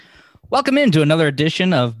Welcome into another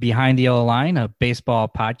edition of Behind the Yellow Line, a baseball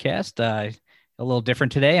podcast. A little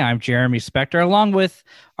different today. I'm Jeremy Spector, along with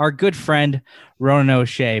our good friend Ronan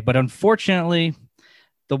O'Shea. But unfortunately,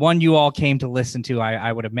 the one you all came to listen to,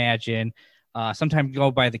 I would imagine, sometimes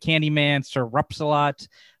go by the Candyman, Sir Rupsalot.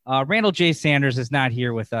 Randall J. Sanders is not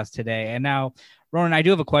here with us today. And now, Ronan, I do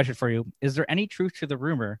have a question for you. Is there any truth to the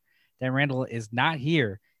rumor that Randall is not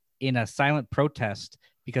here in a silent protest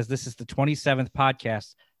because this is the 27th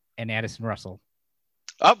podcast and Addison Russell?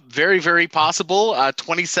 Very, very possible.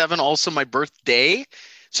 27, also my birthday.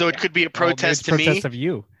 So it could be a protest to me. Protest of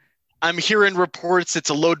you. I'm hearing reports it's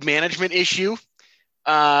a load management issue.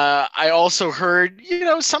 I also heard,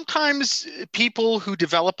 sometimes people who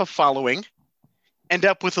develop a following end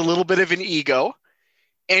up with a little bit of an ego.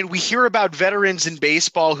 And we hear about veterans in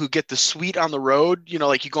baseball who get the suite on the road.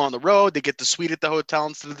 Like you go on the road, they get the suite at the hotel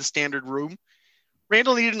instead of the standard room.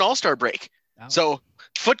 Randall needed an all-star break. Oh. So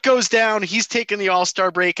foot goes down, he's taking the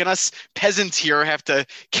all-star break, and us peasants here have to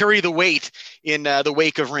carry the weight in the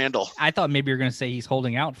wake of Randall. I thought maybe you were going to say he's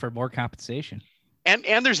holding out for more compensation. And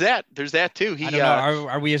there's that too. I don't know.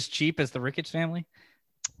 Are we as cheap as the Ricketts family?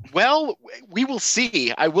 Well, we will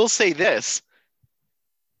see. I will say this.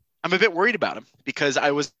 I'm a bit worried about him because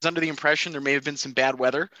I was under the impression there may have been some bad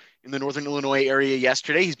weather in the Northern Illinois area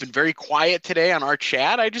yesterday. He's been very quiet today on our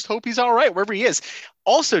chat. I just hope he's all right wherever he is.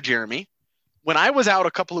 Also, Jeremy, when I was out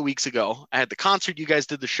a couple of weeks ago, I had the concert, you guys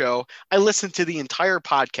did the show. I listened to the entire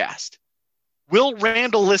podcast. Will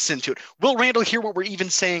Randall listen to it? Will Randall hear what we're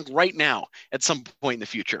even saying right now at some point in the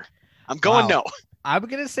future? I'm going no. I'm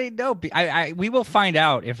going to say no. We will find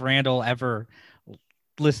out if Randall ever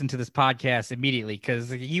listen to this podcast immediately,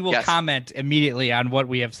 because he will comment immediately on what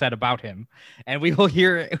we have said about him, and we will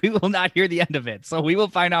not hear the end of it. So we will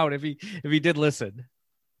find out if he did listen.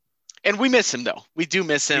 And we miss him, though. We do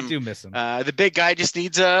miss him. The big guy just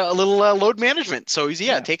needs a little load management. So he's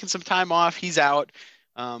taking some time off. He's out,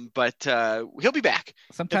 but he'll be back.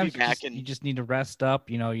 Sometimes you just need to rest up.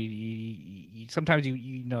 Sometimes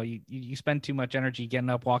you spend too much energy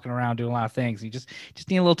getting up, walking around, doing a lot of things. You just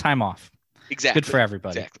need a little time off. Exactly. Good for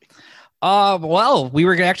everybody. Exactly. Well, we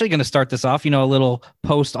were actually going to start this off, a little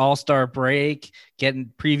post All-Star break, go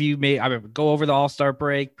over the All-Star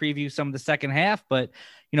break, preview some of the second half. But,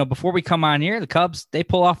 before we come on here, the Cubs, they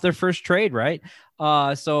pull off their first trade, right?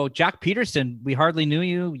 So Joc Pederson, we hardly knew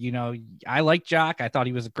you. I like Joc. I thought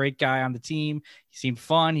he was a great guy on the team. He seemed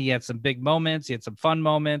fun. He had some big moments. He had some fun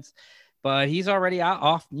moments. But he's already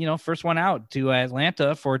off, first one out to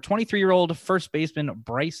Atlanta for 23-year-old first baseman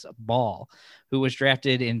Bryce Ball, who was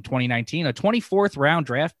drafted in 2019, a 24th round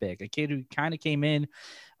draft pick, a kid who kind of came in,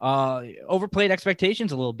 overplayed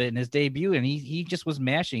expectations a little bit in his debut, and he just was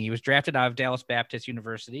mashing. He was drafted out of Dallas Baptist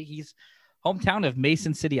University. He's hometown of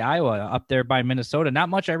Mason City, Iowa, up there by Minnesota. Not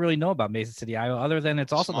much I really know about Mason City, Iowa, other than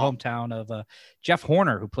it's also the hometown of Jeff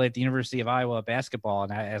Horner, who played at the University of Iowa basketball.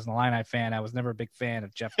 And as an Illini fan, I was never a big fan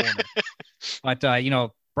of Jeff Horner.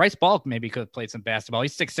 But, Bryce Ball maybe could have played some basketball.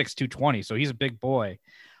 He's 6'6", 220, so he's a big boy.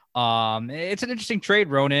 It's an interesting trade,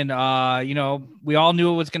 Ronan. We all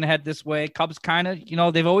knew it was going to head this way. Cubs kind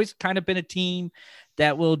of, they've always kind of been a team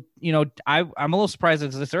that will, I'm a little surprised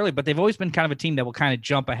it's this early, but they've always been kind of a team that will kind of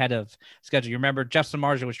jump ahead of schedule. You remember Jeff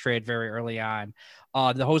Samardzija was traded very early on.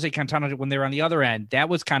 The Jose Quintana, when they were on the other end, that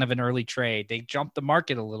was kind of an early trade. They jumped the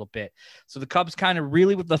market a little bit. So the Cubs kind of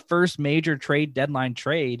really with the first major deadline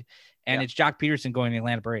trade, and it's Joc Pederson going to the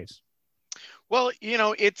Atlanta Braves. Well,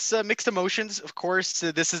 it's mixed emotions. Of course,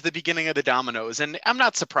 this is the beginning of the dominoes, and I'm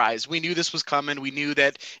not surprised. We knew this was coming. We knew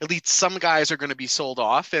that at least some guys are going to be sold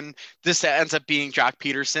off, and this ends up being Joc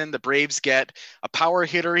Pederson. The Braves get a power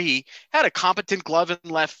hitter. He had a competent glove in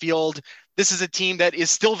left field. This is a team that is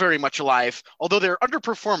still very much alive, although they're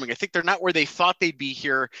underperforming. I think they're not where they thought they'd be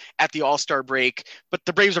here at the All-Star break, but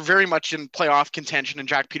the Braves are very much in playoff contention, and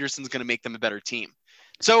Joc Pederson's going to make them a better team.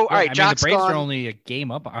 So, all right, the Braves are only a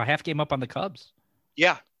half game up on the Cubs.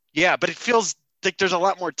 Yeah, but it feels like there's a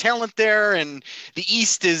lot more talent there, and the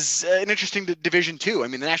East is an interesting division too. I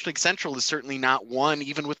mean, the National League Central is certainly not one,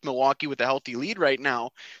 even with Milwaukee with a healthy lead right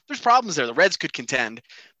now. There's problems there. The Reds could contend.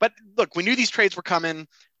 But look, we knew these trades were coming.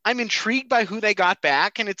 I'm intrigued by who they got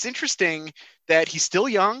back, and it's interesting that he's still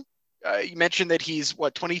young. You mentioned that he's,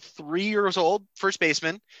 23 years old, first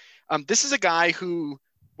baseman. This is a guy who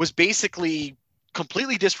was basically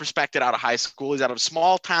completely disrespected out of high school. He's out of a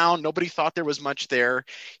small town. Nobody thought there was much there.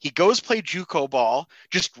 He goes play JUCO ball,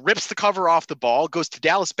 just rips the cover off the ball, goes to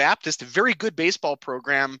Dallas Baptist, a very good baseball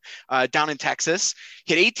program down in Texas.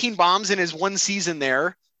 Hit 18 bombs in his one season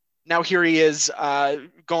there. Now here he is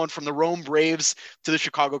going from the Rome Braves to the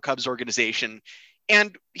Chicago Cubs organization.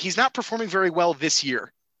 And he's not performing very well this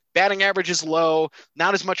year. Batting average is low,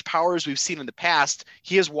 not as much power as we've seen in the past.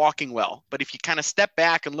 He is walking well. But if you kind of step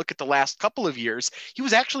back and look at the last couple of years, he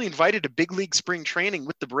was actually invited to big league spring training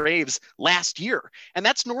with the Braves last year. And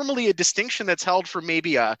that's normally a distinction that's held for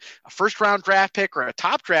maybe a first round draft pick or a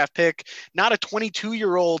top draft pick, not a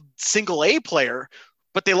 22-year-old single A player,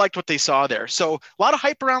 but they liked what they saw there. So a lot of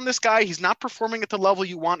hype around this guy. He's not performing at the level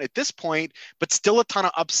you want at this point, but still a ton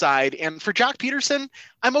of upside. And for Joc Pederson,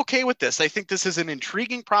 I'm okay with this. I think this is an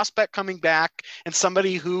intriguing prospect coming back and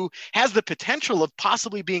somebody who has the potential of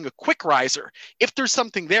possibly being a quick riser. If there's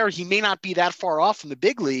something there, he may not be that far off from the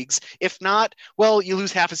big leagues. If not, well, you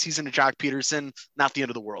lose half a season to Joc Pederson, not the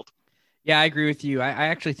end of the world. Yeah, I agree with you. I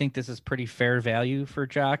actually think this is pretty fair value for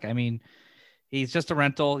Joc. I mean, he's just a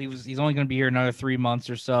rental. He's only going to be here another 3 months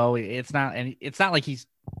or so. It's not like he's,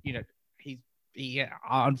 he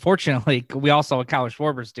unfortunately, we all saw what Kyle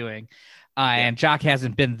Schwarber's doing, and Joc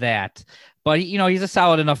hasn't been that, but he's a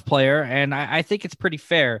solid enough player, and I think it's pretty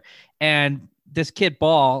fair. And this kid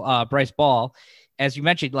Bryce Ball, as you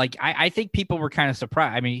mentioned, like I think people were kind of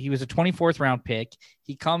surprised. I mean, he was a 24th round pick.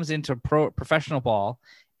 He comes into professional ball,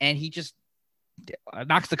 and he just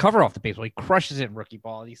knocks the cover off the baseball. He crushes it in rookie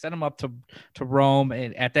ball. He sent him up to Rome,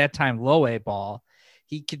 and at that time, low A ball.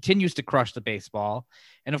 He continues to crush the baseball.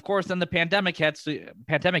 And of course, then the pandemic hits,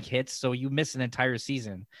 so you miss an entire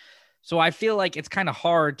season. So I feel like it's kind of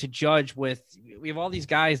hard to judge we have all these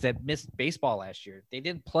guys that missed baseball last year. They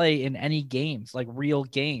didn't play in any games, like real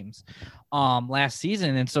games, last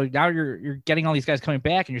season. And so now you're getting all these guys coming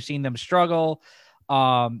back and you're seeing them struggle.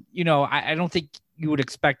 I don't think you would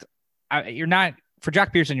expect, you're not, for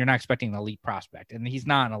Joc Pederson, you're not expecting an elite prospect, and he's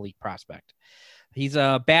not an elite prospect. He's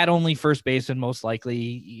a bat only first baseman, most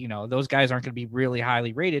likely. Those guys aren't going to be really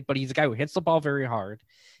highly rated, but he's a guy who hits the ball very hard.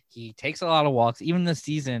 He takes a lot of walks. Even this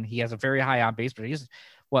season, he has a very high on base, but he's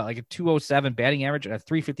like a 207 batting average and a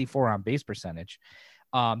 354 on base percentage.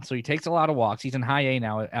 So he takes a lot of walks. He's in high A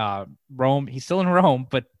now. Rome, he's still in Rome,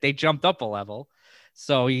 but they jumped up a level.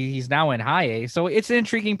 So he's now in high A. So it's an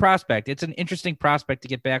intriguing prospect. It's an interesting prospect to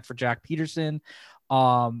get back for Joc Pederson.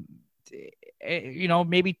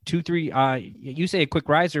 Maybe 2-3, you say a quick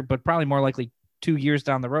riser, but probably more likely 2 years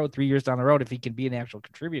down the road, 3 years down the road, if he can be an actual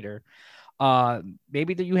contributor.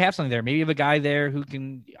 Maybe that you have something there. Maybe you have a guy there who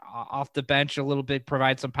can off the bench a little bit,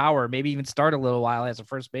 provide some power, maybe even start a little while as a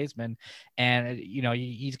first baseman. And,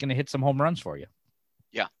 he's going to hit some home runs for you.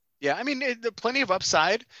 Yeah. Yeah. I mean, plenty of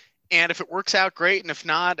upside. And if it works out, great. And if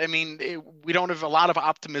not, I mean, we don't have a lot of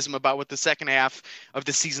optimism about what the second half of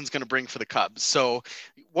the season is going to bring for the Cubs. So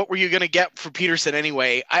what were you going to get for Pederson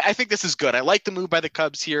anyway? I think this is good. I like the move by the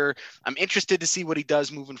Cubs here. I'm interested to see what he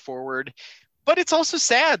does moving forward. But it's also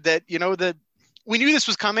sad that, that we knew this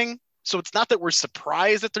was coming. So it's not that we're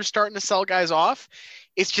surprised that they're starting to sell guys off.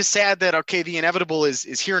 It's just sad that, okay, the inevitable is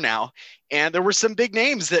here now. And there were some big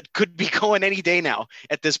names that could be going any day now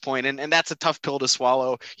at this point. And that's a tough pill to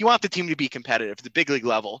swallow. You want the team to be competitive at the big league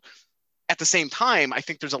level. At the same time, I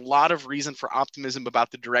think there's a lot of reason for optimism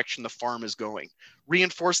about the direction the farm is going.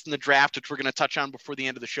 Reinforced in the draft, which we're going to touch on before the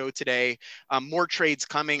end of the show today. More trades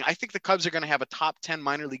coming. I think the Cubs are going to have a top 10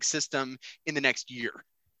 minor league system in the next year,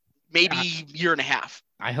 maybe year and a half.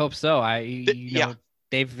 I hope so.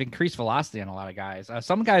 They've increased velocity on a lot of guys.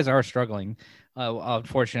 Some guys are struggling,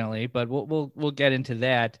 unfortunately, but we'll get into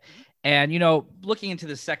that. And looking into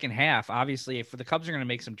the second half, obviously, if the Cubs are going to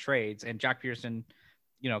make some trades, and Joc Pederson,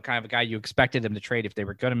 kind of a guy you expected them to trade if they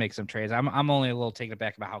were going to make some trades. I'm only a little taken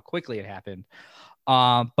aback about how quickly it happened.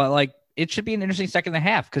 But like, it should be an interesting second and a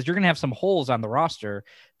half because you're going to have some holes on the roster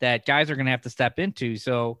that guys are going to have to step into.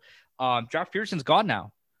 So Joc Pederson's gone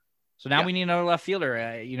now. So now we need another left fielder,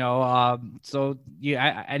 any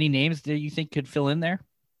names that you think could fill in there?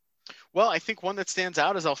 Well, I think one that stands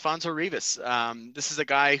out is Alfonso Rivas. This is a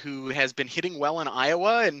guy who has been hitting well in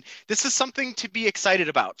Iowa, and this is something to be excited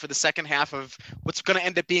about for the second half of what's going to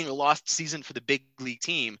end up being a lost season for the big league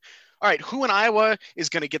team. All right, who in Iowa is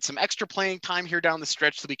going to get some extra playing time here down the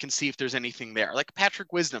stretch so we can see if there's anything there? Like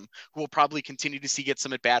Patrick Wisdom, who will probably continue to get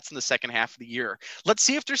some at-bats in the second half of the year. Let's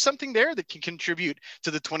see if there's something there that can contribute to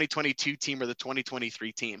the 2022 team or the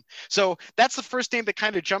 2023 team. So that's the first name that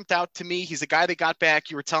kind of jumped out to me. He's a guy that got back,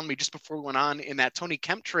 you were telling me just before we went on, in that Tony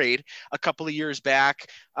Kemp trade a couple of years back,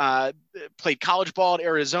 played college ball at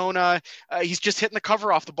Arizona. He's just hitting the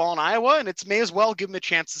cover off the ball in Iowa, and it's may as well give him a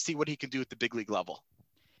chance to see what he can do at the big league level.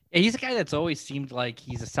 Yeah, he's a guy that's always seemed like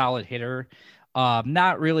he's a solid hitter.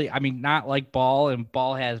 Not really. I mean, not like Ball, and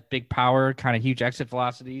Ball has big power, kind of huge exit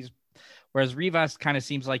velocities. Whereas Rivas kind of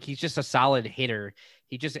seems like he's just a solid hitter.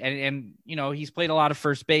 He just, and he's played a lot of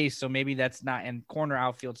first base. So maybe that's not in corner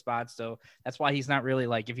outfield spots. So that's why he's not really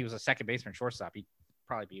like, if he was a second baseman, shortstop,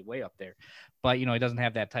 probably be way up there. But, he doesn't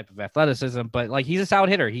have that type of athleticism. But, like, he's a solid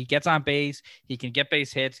hitter. He gets on base. He can get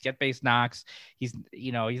base hits, get base knocks. He's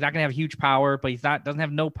not going to have huge power, but doesn't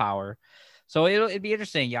have no power. So it'd be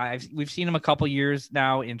interesting. Yeah, we've seen him a couple years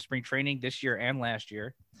now in spring training this year and last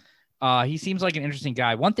year. He seems like an interesting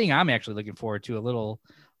guy. One thing I'm actually looking forward to, a little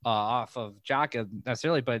off of Jaka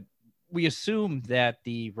necessarily, but we assume that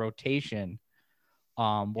the rotation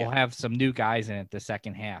will have some new guys in it the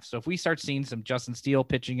second half. So if we start seeing some Justin Steele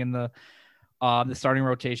pitching in the starting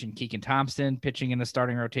rotation, Keegan Thompson pitching in the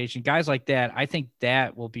starting rotation, guys like that, I think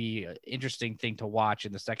that will be an interesting thing to watch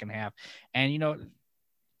in the second half. And,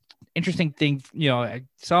 interesting thing,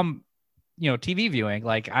 some, TV viewing,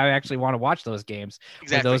 like I actually want to watch those games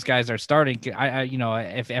where those guys are starting.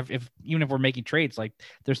 If even if we're making trades, like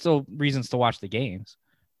there's still reasons to watch the games.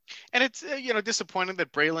 And it's, disappointing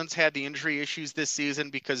that Braylon's had the injury issues this season,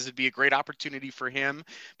 because it'd be a great opportunity for him.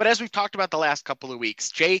 But as we've talked about the last couple of weeks,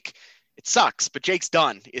 Jake, it sucks, but Jake's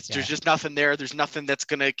done. There's just nothing there. There's nothing that's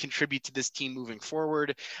going to contribute to this team moving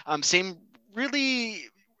forward.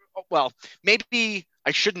 Maybe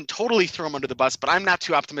I shouldn't totally throw him under the bus, but I'm not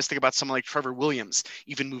too optimistic about someone like Trevor Williams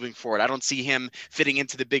even moving forward. I don't see him fitting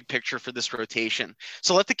into the big picture for this rotation.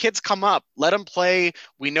 So let the kids come up, let them play.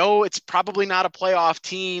 We know it's probably not a playoff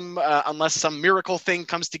team unless some miracle thing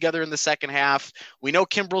comes together in the second half. We know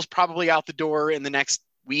Kimbrel's probably out the door in the next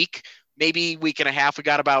week, maybe week and a half. We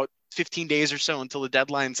got about 15 days or so until the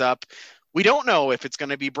deadline's up. We don't know if it's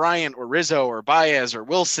going to be Bryant or Rizzo or Baez or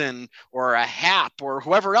Wilson or a Happ or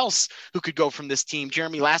whoever else who could go from this team.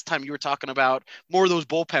 Jeremy, last time you were talking about more of those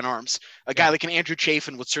bullpen arms. A guy like an Andrew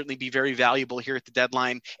Chafin would certainly be very valuable here at the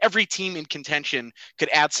deadline. Every team in contention could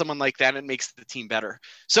add someone like that, and it makes the team better.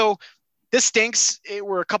 So this stinks.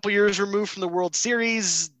 We're a couple years removed from the World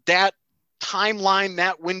Series. That timeline,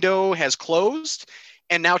 that window has closed.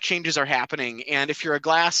 And now changes are happening. And if you're a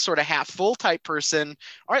glass sort of half full type person,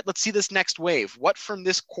 all right, let's see this next wave. What from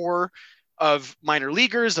this core of minor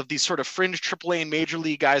leaguers, of these sort of fringe AAA and major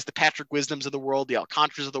league guys, the Patrick Wisdoms of the world, the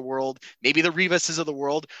Alcantras of the world, maybe the Rivases of the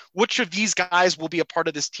world, which of these guys will be a part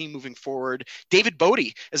of this team moving forward? David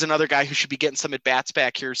Bodie is another guy who should be getting some at-bats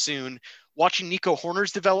back here soon. Watching Nico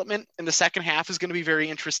Horner's development in the second half is going to be very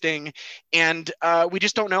interesting. And we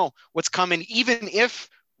just don't know what's coming, even if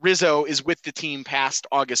Rizzo is with the team past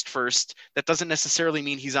August 1st. That doesn't necessarily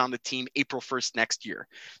mean he's on the team April 1st next year.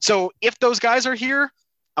 So if those guys are here,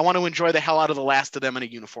 I want to enjoy the hell out of the last of them in a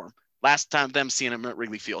uniform. Last time them seeing them at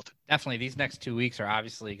Wrigley Field. Definitely. These next 2 weeks are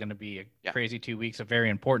obviously going to be a crazy 2 weeks, a very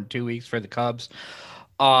important 2 weeks for the Cubs.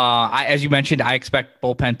 As you mentioned, I expect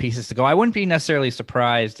bullpen pieces to go. I wouldn't be necessarily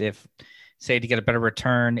surprised if, say, to get a better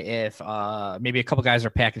return, if maybe a couple guys are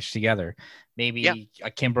packaged together. Maybe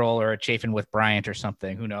a Kimbrel or a Chafin with Bryant or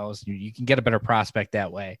something. Who knows? You can get a better prospect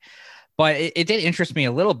that way. But it did interest me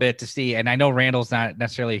a little bit to see, and I know Randall's not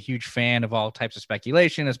necessarily a huge fan of all types of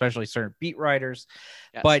speculation, especially certain beat writers.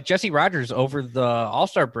 Yes. But Jesse Rogers over the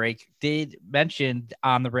All-Star break did mention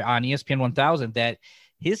on ESPN 1000 that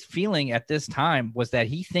his feeling at this time was that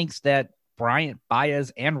he thinks that Bryant,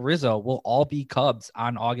 Baez, and Rizzo will all be Cubs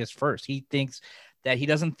on August 1st. He thinks that he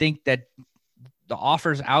doesn't think that the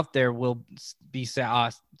offers out there will be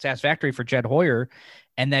satisfactory for Jed Hoyer,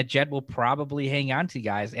 and that Jed will probably hang on to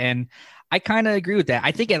guys. And I kind of agree with that.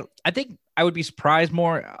 I think I would be surprised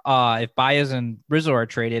more if Baez and Rizzo are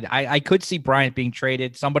traded. I could see Bryant being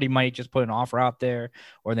traded. Somebody might just put an offer out there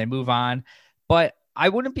or they move on. But I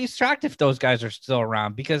wouldn't be shocked if those guys are still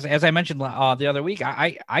around, because as I mentioned the other week,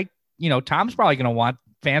 Tom's probably going to want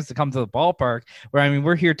fans to come to the ballpark, where, I mean,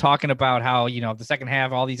 we're here talking about how, the second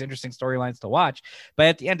half, all these interesting storylines to watch. But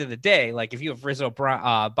at the end of the day, like if you have Rizzo,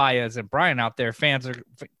 Baez, and Bryant out there,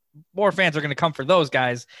 more fans are going to come for those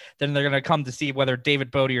guys than they're going to come to see whether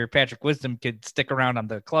David Bodie or Patrick Wisdom could stick around on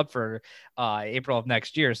the club for April of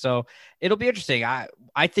next year. So it'll be interesting.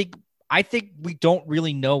 I think we don't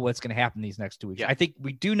really know what's going to happen these next 2 weeks. Yeah. I think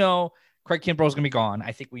we do know Craig Kimbrel is going to be gone.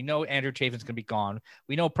 I think we know Andrew Chafin's going to be gone.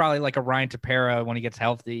 We know probably like a Ryan Tepera, when he gets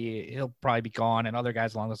healthy, he'll probably be gone, and other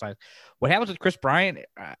guys along those lines. What happens with Chris Bryant,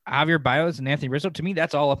 Javier Baez, and Anthony Rizzo, to me,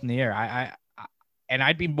 that's all up in the air. And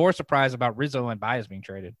I'd be more surprised about Rizzo and Baez being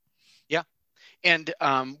traded. Yeah. And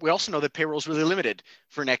we also know that payroll is really limited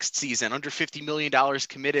for next season, under $50 million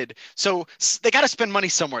committed. So they got to spend money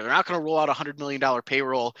somewhere. They're not going to roll out a $100 million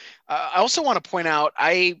payroll. I also want to point out,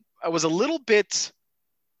 I was a little bit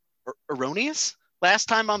erroneous last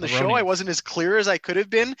time on the show. I wasn't as clear as I could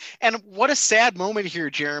have been. And what a sad moment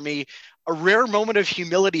here, Jeremy. A rare moment of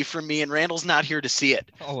humility from me, and Randall's not here to see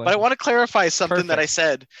it. But I want to clarify something that I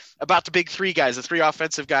said about the big three guys, the three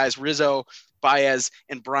offensive guys, Rizzo, Baez,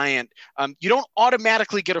 and Bryant. You don't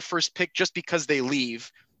automatically get a first pick just because they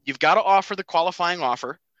leave. You've got to offer the qualifying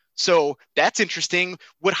offer. So that's interesting.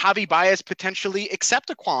 Would Javi Baez potentially accept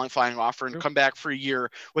a qualifying offer and come back for a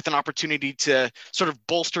year with an opportunity to sort of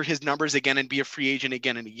bolster his numbers again and be a free agent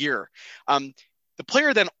again in a year? The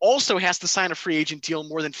player then also has to sign a free agent deal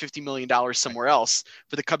more than $50 million somewhere else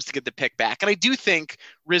for the Cubs to get the pick back. And I do think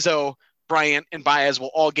Rizzo, Bryant, and Baez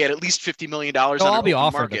will all get at least $50 million. They'll all be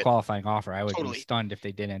offered market. The qualifying offer. I would be stunned if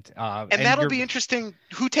they didn't. And that'll be interesting.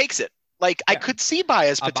 Who takes it? Like, I could see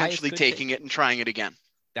Baez potentially taking it and trying it again.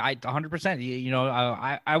 100%. You know,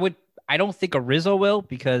 I would. I don't think a Rizzo will,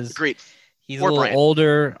 because Agreed. He's a little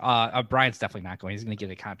older. Bryant's definitely not going. He's going to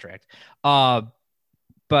get a contract.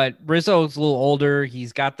 But Rizzo's a little older.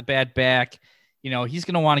 He's got the bad back. You know, he's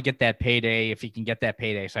going to want to get that payday if he can get that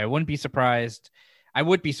payday. So I wouldn't be surprised. I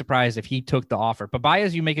would be surprised if he took the offer. But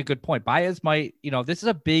Baez, you make a good point. Baez might, you know, this is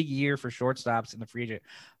a big year for shortstops in the free agent.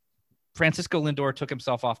 Francisco Lindor took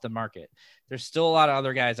himself off the market. There's still a lot of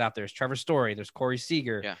other guys out there. There's Trevor Story. There's Corey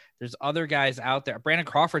Seager. Yeah. There's other guys out there. Brandon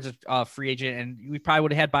Crawford's a free agent, and we probably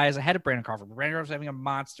would have had Baez ahead of Brandon Crawford. But Brandon Crawford's having a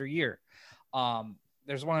monster year.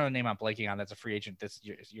 There's one other name I'm blanking on that's a free agent this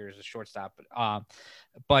year as a shortstop.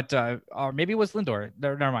 Or maybe it was Lindor.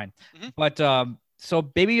 Never mind. Mm-hmm. But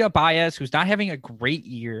so maybe a Baez who's not having a great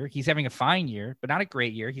year. He's having a fine year, but not a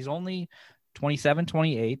great year. He's only 27,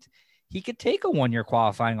 28. He could take a 1-year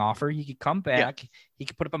qualifying offer. He could come back. Yeah. He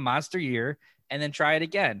could put up a monster year and then try it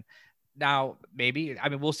again. Now, maybe, I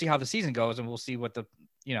mean, we'll see how the season goes, and we'll see what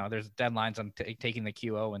there's deadlines on taking the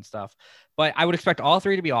QO and stuff. But I would expect all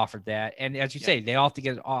three to be offered that. And as you say, they all have to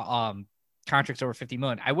get contracts over $50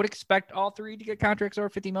 million. I would expect all three to get contracts over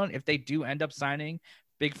 $50 million if they do end up signing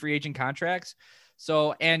big free agent contracts.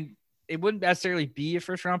 So, and it wouldn't necessarily be a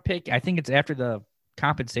first round pick. I think it's after the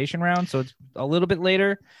compensation round. So it's a little bit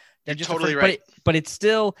later. They're just totally right. But it's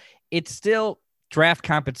still draft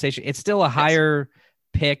compensation. It's still a higher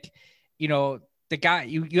pick. You know, the guy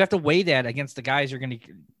you have to weigh that against the guys you're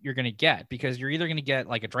gonna get, because you're either gonna get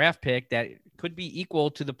like a draft pick that could be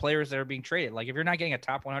equal to the players that are being traded. Like if you're not getting a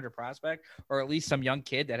top 100 prospect, or at least some young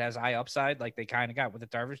kid that has high upside, like they kind of got with the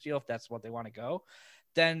Darvish deal, if that's what they want to go,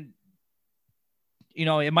 then you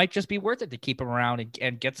know it might just be worth it to keep him around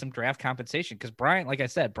and get some draft compensation. Because Bryant, like I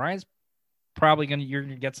said, Bryant's probably you're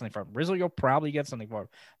gonna get something from Rizzo. You'll probably get something for it.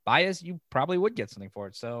 Baez, you probably would get something for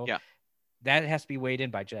it. So yeah, that has to be weighed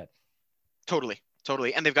in by Jet. Totally.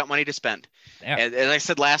 And they've got money to spend. Yeah. As I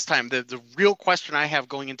said last time, the real question I have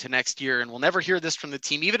going into next year, and we'll never hear this from the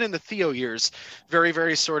team, even in the Theo years, very,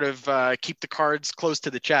 very sort of keep the cards close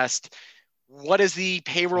to the chest. What is the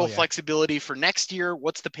payroll flexibility for next year?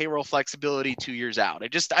 What's the payroll flexibility 2 years out?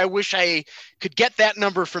 I wish I could get that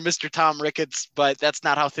number from Mr. Tom Ricketts, but that's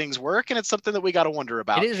not how things work. And it's something that we got to wonder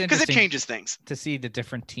about because it changes things to see the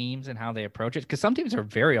different teams and how they approach it. Because some teams are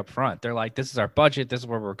very upfront. They're like, this is our budget. This is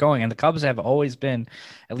where we're going. And the Cubs have always been,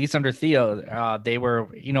 at least under Theo, they were,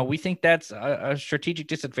 you know, we think that's a strategic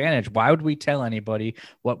disadvantage. Why would we tell anybody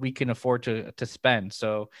what we can afford to spend?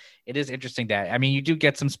 So it is interesting that, I mean, you do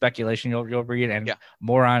get some speculation. You'll read and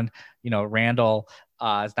more on, you know, Randall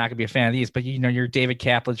is not going to be a fan of these, but you know, your David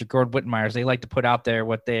Kaplans, your Gordon Wittenmeyers, they like to put out there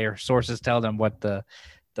what their sources tell them what the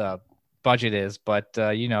budget is. But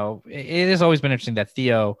you know, it has always been interesting that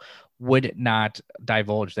Theo would not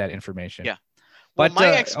divulge that information. Yeah. But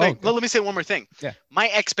let me say one more thing. Yeah. My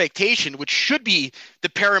expectation, which should be the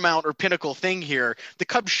paramount or pinnacle thing here, the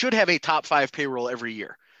Cubs should have a top 5 payroll every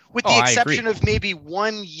year. With the exception of maybe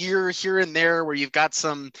 1 year here and there where you've got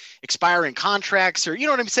some expiring contracts, or you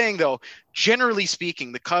know what I'm saying, though, generally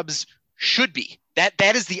speaking, the Cubs should be. That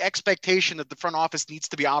is the expectation that the front office needs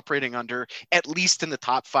to be operating under, at least in the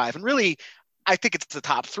top 5. And really, I think it's the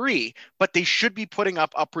top 3, but they should be putting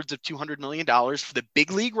up upwards of $200 million for the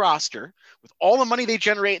big league roster with all the money they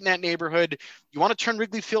generate in that neighborhood. You want to turn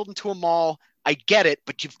Wrigley Field into a mall, I get it,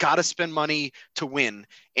 but you've got to spend money to win.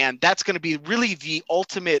 And that's going to be really the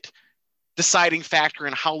ultimate deciding factor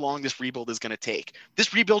in how long this rebuild is going to take.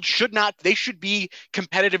 This rebuild they should be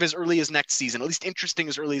competitive as early as next season, at least interesting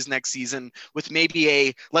as early as next season, with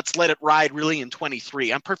maybe let's let it ride really in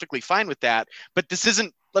 23. I'm perfectly fine with that, but this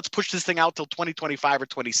isn't, let's push this thing out till 2025 or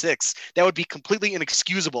 26. That would be completely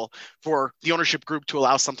inexcusable for the ownership group to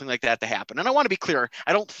allow something like that to happen. And I want to be clear,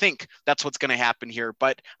 I don't think that's what's going to happen here,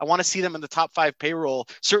 but I want to see them in the top 5 payroll,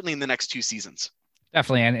 certainly in the next 2 seasons.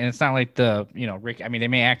 Definitely. And it's not like Rick, I mean, they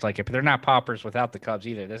may act like it, but they're not paupers without the Cubs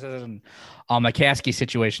either. This isn't a McCaskey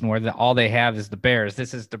situation where all they have is the Bears.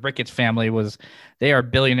 This is the Ricketts family they are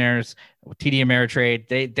billionaires, TD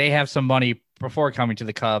Ameritrade. They have some money before coming to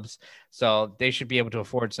the Cubs, so they should be able to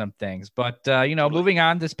afford some things. But, moving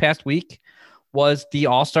on this past week, was the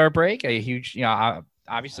All-Star break, a huge,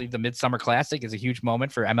 obviously the Midsummer Classic is a huge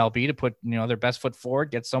moment for MLB to put, their best foot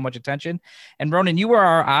forward, get so much attention. And Ronan, you were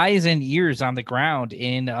our eyes and ears on the ground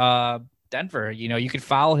in Denver. You could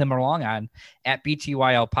follow him along on at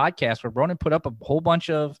BTYL podcast, where Ronan put up a whole bunch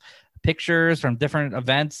of pictures from different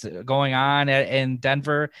events going on in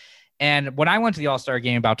Denver. And when I went to the All-Star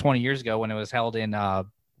game about 20 years ago, when it was held in on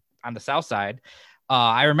the South Side,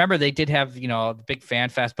 I remember they did have, the big fan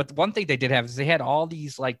fest, but the one thing they did have is they had all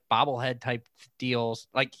these like bobblehead type deals,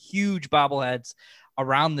 like huge bobbleheads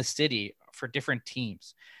around the city for different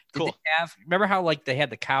teams. Did Cool. they remember how like they had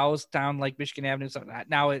the cows down like Michigan Avenue? So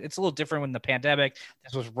now it's a little different when the pandemic.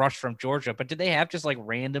 This was rushed from Georgia, but did they have just like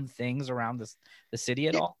random things around the city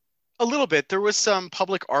at all? A little bit. There was some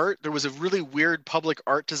public art. There was a really weird public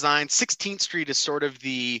art design. 16th Street is sort of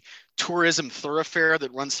the tourism thoroughfare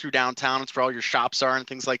that runs through downtown. It's where all your shops are and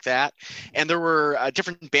things like that. And there were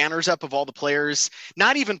different banners up of all the players,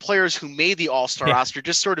 not even players who made the All-Star roster,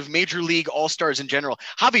 just sort of major league All-Stars in general.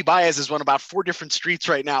 Javi Baez is on about 4 different streets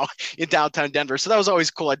right now in downtown Denver. So that was always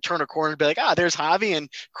cool. I'd turn a corner and be like, there's Javi, and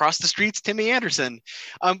across the street's Timmy Anderson.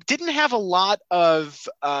 Didn't have a lot of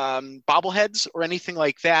bobbleheads or anything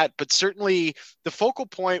like that, but certainly the focal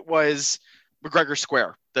point was McGregor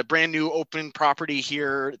Square, the brand new open property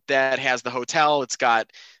here that has the hotel. It's got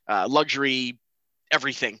luxury,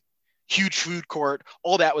 everything, huge food court,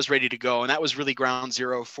 all that was ready to go. And that was really ground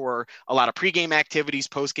zero for a lot of pregame activities,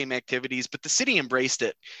 postgame activities, but the city embraced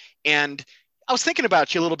it. And I was thinking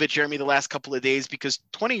about you a little bit, Jeremy, the last couple of days, because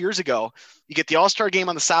 20 years ago, you get the All-Star game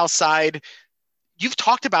on the South Side. You've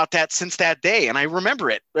talked about that since that day, and I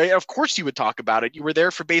remember it. Right? Of course you would talk about it. You were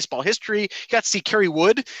there for baseball history. You got to see Kerry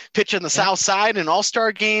Wood pitch on the South Side in an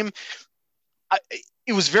All-Star game.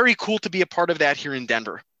 It was very cool to be a part of that here in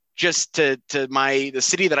Denver. Just to the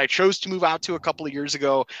city that I chose to move out to a couple of years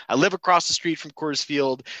ago. I live across the street from Coors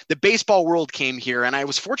Field. The baseball world came here, and I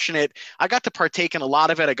was fortunate. I got to partake in a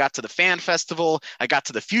lot of it. I got to the fan festival. I got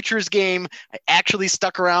to the Futures game. I actually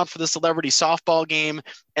stuck around for the celebrity softball game.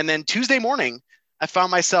 And then Tuesday morning, I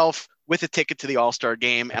found myself with a ticket to the All-Star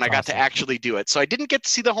game, and I got to actually do it. So I didn't get to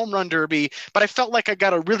see the home run derby, but I felt like I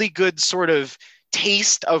got a really good sort of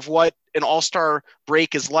taste of what an All-Star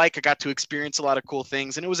break is like. I got to experience a lot of cool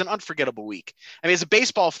things, and it was an unforgettable week. I mean, as a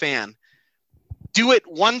baseball fan, do it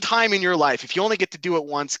one time in your life. If you only get to do it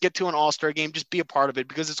once, get to an All-Star game, just be a part of it,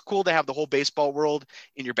 because it's cool to have the whole baseball world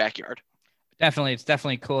in your backyard. Definitely. It's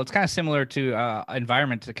definitely cool. It's kind of similar to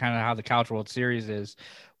environment to kind of how the College World Series is,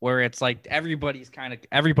 where it's like everybody's kind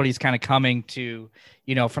of coming to,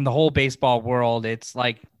 from the whole baseball world. It's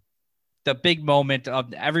like the big moment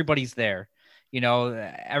of everybody's there.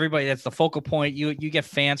 Everybody, that's the focal point. You get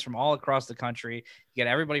fans from all across the country. You get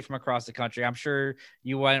everybody from across the country. I'm sure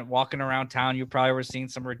you went walking around town. You probably were seeing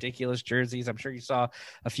some ridiculous jerseys. I'm sure you saw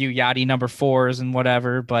a few Yachty number 4s and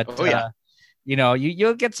whatever, but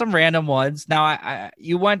you'll get some random ones. Now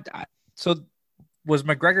you went, so was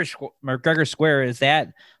McGregor Square, is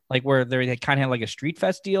that like where they kind of had like a street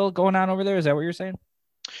fest deal going on over there? Is that what you're saying?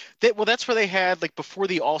 That's where they had, like, before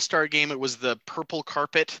the All-Star game, it was the purple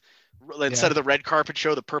carpet. Instead of the red carpet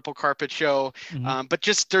show, the purple carpet show. Mm-hmm. But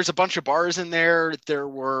just, there's a bunch of bars in there. There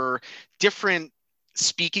were different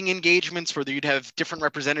speaking engagements where you'd have different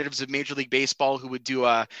representatives of Major League Baseball who would do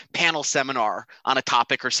a panel seminar on a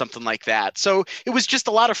topic or something like that. So it was just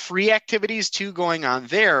a lot of free activities too going on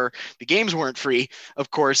there. The games weren't free, of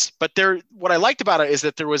course, but what I liked about it is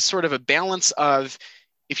that there was sort of a balance of,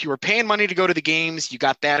 if you were paying money to go to the games, you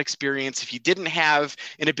got that experience. If you didn't have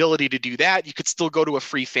an ability to do that, you could still go to a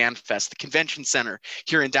free fan fest. The convention center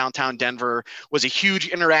here in downtown Denver was a huge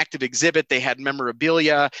interactive exhibit. They had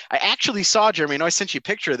memorabilia. I actually saw, Jeremy, I know I sent you a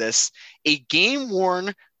picture of this, a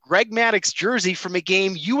game-worn Greg Maddux jersey from a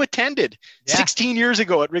game you attended 16 years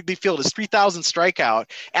ago at Wrigley Field, his 3,000 strikeout.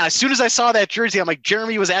 And as soon as I saw that jersey, I'm like,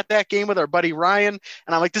 Jeremy was at that game with our buddy Ryan.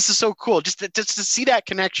 And I'm like, this is so cool. Just to see that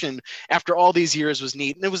connection after all these years was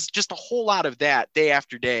neat. And there was just a whole lot of that day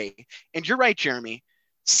after day. And you're right, Jeremy,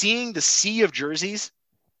 seeing the sea of jerseys.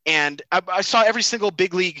 And I saw every single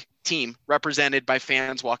big league team represented by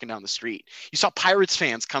fans walking down the street. You saw Pirates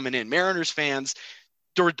fans coming in, Mariners fans.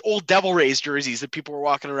 There were old Devil Rays jerseys that people were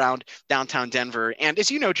walking around downtown Denver. And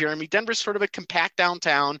as you know, Jeremy, Denver's sort of a compact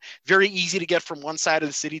downtown, very easy to get from one side of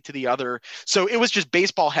the city to the other. So it was just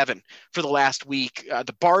baseball heaven for the last week.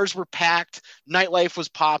 The bars were packed. Nightlife was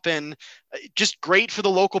popping. Just great for the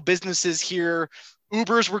local businesses here.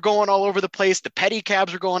 Ubers were going all over the place. The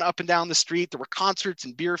pedicabs were going up and down the street. There were concerts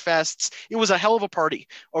and beer fests. It was a hell of a party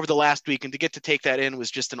over the last week. And to get to take that in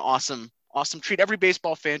was just an awesome, awesome treat. Every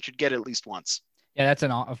baseball fan should get it at least once. Yeah, that's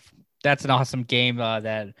an awesome game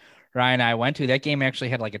that Ryan and I went to. That game actually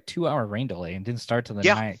had like a 2-hour rain delay and didn't start till the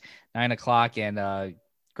Yeah, 9 o'clock. And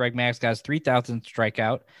Greg Max got his 3,000th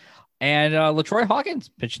strikeout. And LaTroy Hawkins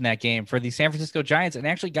pitched in that game for the San Francisco Giants and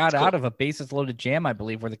actually got cool. out of a bases loaded jam, I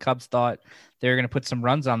believe, where the Cubs thought they were going to put some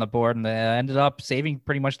runs on the board, and they ended up saving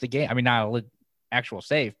pretty much the game. I mean, not an actual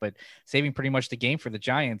save, but saving pretty much the game for the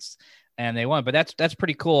Giants, and they won. But that's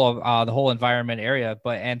pretty cool, the whole environment area.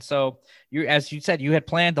 And so you, as you said, you had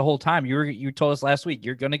planned the whole time. You told us last week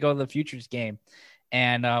you're going to go to the Futures game,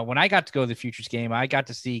 and when I got to go to the Futures game, I got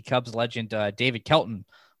to see Cubs legend David Kelton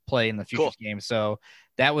play in the Futures game. So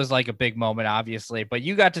that was like a big moment, obviously, but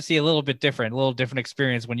you got to see a little different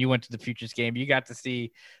experience when you went to the Futures game. You got to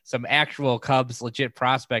see some actual Cubs legit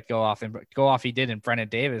prospect go off. He did in Brennan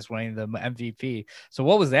Davis winning the MVP. So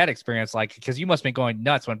what was that experience like? Because you must have been going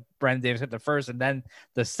nuts when Brennan Davis hit the first and then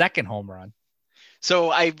the second home run.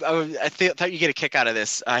 So I thought you get a kick out of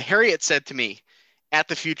this. Harriet said to me at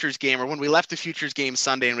the Futures game, or when we left the Futures game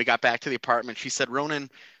Sunday and we got back to the apartment, she said,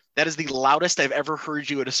 Ronan, that is the loudest I've ever heard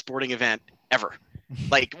you at a sporting event ever.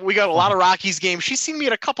 Like, we got a lot of Rockies games. She's seen me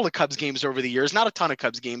at a couple of Cubs games over the years, not a ton of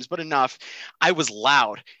Cubs games, but enough. I was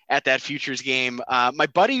loud at that Futures game. My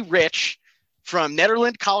buddy Rich from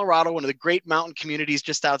Nederland, Colorado, one of the great mountain communities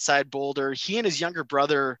just outside Boulder, he and his younger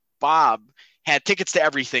brother, Bob, had tickets to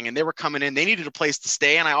everything, and they were coming in. They needed a place to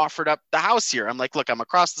stay, and I offered up the house here. I'm like, look, I'm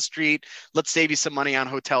across the street. Let's save you some money on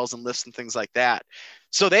hotels and lifts and things like that.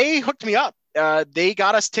 So they hooked me up. They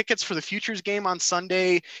got us tickets for the Futures game on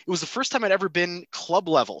Sunday. It was the first time I'd ever been club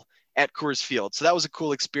level at Coors Field. So that was a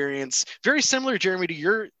cool experience. Very similar, Jeremy, to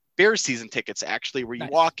your Bears season tickets, actually, where you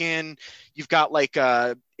walk in, you've got like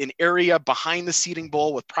an area behind the seating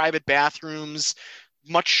bowl with private bathrooms,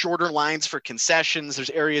 much shorter lines for concessions. There's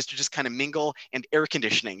areas to just kind of mingle, and air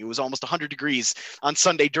conditioning. It was almost 100 degrees on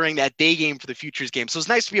Sunday during that day game for the Futures game. So it was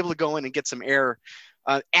nice to be able to go in and get some air.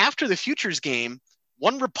 After the Futures game,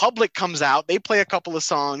 One Republic comes out, they play a couple of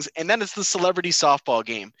songs, and then it's the celebrity softball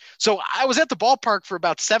game. So I was at the ballpark for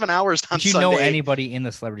about 7 hours on Sunday. Did you know anybody in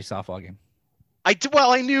the celebrity softball game? I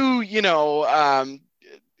knew,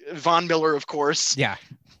 Von Miller, of course. Yeah.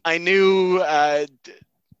 I knew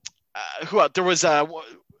who else? There was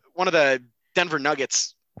one of the Denver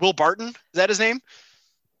Nuggets, Will Barton. Is that his name?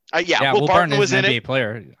 Yeah, Will Barton was in it.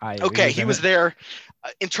 Player. He was there.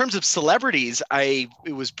 In terms of celebrities,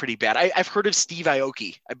 it was pretty bad. I've heard of Steve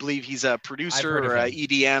Aoki. I believe he's a producer or a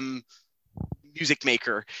EDM music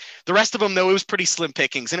maker. The rest of them, though, it was pretty slim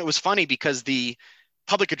pickings. And it was funny because the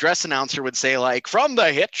public address announcer would say, like, from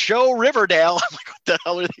the hit show Riverdale. I'm like, what the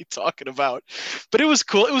hell are they talking about? But it was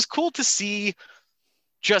cool. It was cool to see.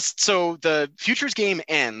 Just so the Futures game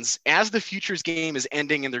ends, as the Futures game is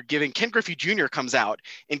ending and they're giving, Ken Griffey Jr. comes out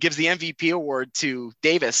and gives the MVP award to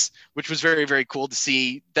Davis, which was very, very cool to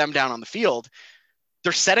see them down on the field.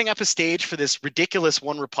 They're setting up a stage for this ridiculous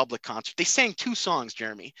One Republic concert. They sang 2 songs,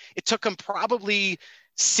 Jeremy. It took them probably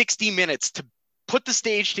 60 minutes to put the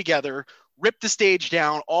stage together, rip the stage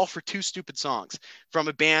down, all for 2 stupid songs from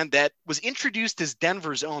a band that was introduced as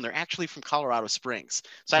Denver's own. They're actually from Colorado Springs.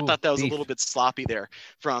 So I thought that was a little bit sloppy there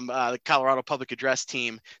from the Colorado Public Address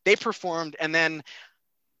team. They performed, and then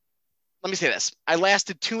let me say this. I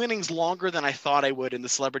lasted 2 innings longer than I thought I would in the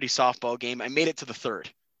celebrity softball game. I made it to the 3rd.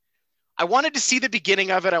 I wanted to see the beginning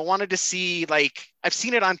of it. I wanted to see, I've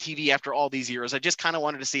seen it on TV after all these years. I just kind of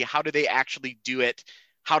wanted to see, how do they actually do it?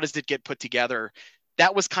 How does it get put together?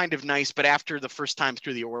 That was kind of nice, but after the first time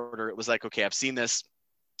through the order, it was like, okay, I've seen this.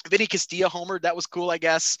 Vinny Castilla homered. That was cool, I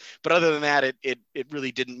guess. But other than that, it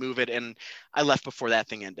really didn't move it, and I left before that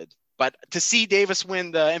thing ended. But to see Davis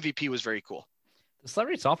win the MVP was very cool. The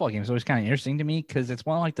celebrity softball game is always kind of interesting to me because it's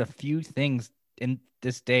one of the few things in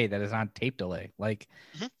this day that is on tape delay.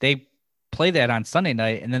 They play that on Sunday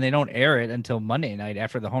night, and then they don't air it until Monday night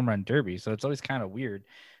after the home run derby. So it's always kind of weird.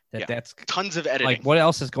 That's tons of editing. What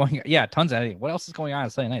else is going on? Yeah, tons of editing. What else is going on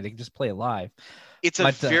Sunday night? They can just play it live. It's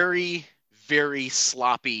a very, very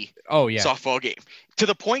sloppy softball game, to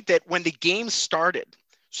the point that when the game started,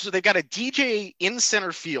 so they've got a DJ in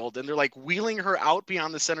center field and they're wheeling her out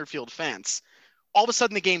beyond the center field fence. All of a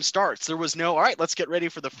sudden the game starts. There was no, all right, let's get ready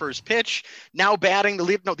for the first pitch. Now batting the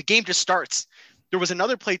lead. No, the game just starts. There was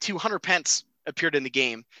another play too. Hunter Pence appeared in the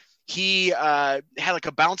game. He had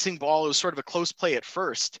a bouncing ball. It was sort of a close play at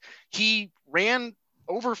first. He ran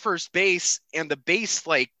over first base, and the base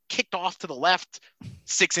kicked off to the left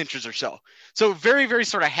 6 inches or so. So very, very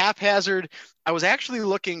sort of haphazard. I was actually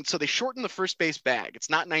looking. So they shortened the first base bag. It's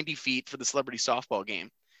not 90 feet for the celebrity softball game,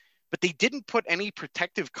 but they didn't put any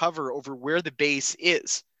protective cover over where the base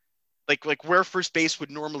is. Like where first base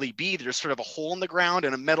would normally be. There's sort of a hole in the ground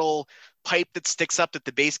and a metal pipe that sticks up that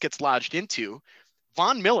the base gets lodged into.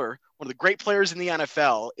 Von Miller, one of the great players in the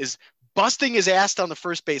NFL, is busting his ass down the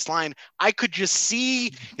first base line. I could just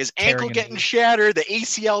see his ankle getting shattered, the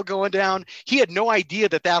ACL going down. He had no idea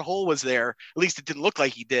that hole was there. At least it didn't look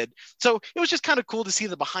like he did. So it was just kind of cool to see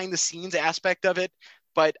the behind the scenes aspect of it.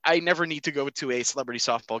 But I never need to go to a celebrity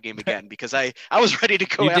softball game again because I was ready to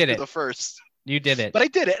go after the first. You did it. But I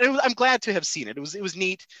did it. I'm glad to have seen it. It was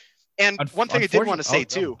neat. And one thing I did want to say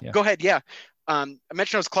too. Yeah. Go ahead. Yeah. I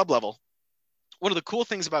mentioned I was club level. One of the cool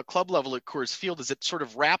things about club level at Coors Field is it sort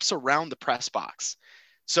of wraps around the press box.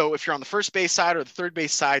 So if you're on the first base side or the third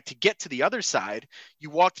base side, to get to the other side, you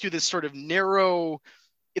walk through this sort of narrow,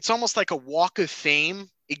 it's almost like a walk of fame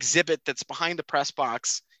exhibit that's behind the press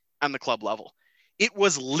box on the club level. It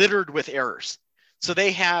was littered with errors. So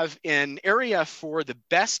they have an area for the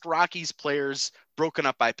best Rockies players broken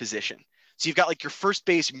up by position. So you've got like your first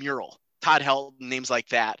base mural. Todd Helton, names like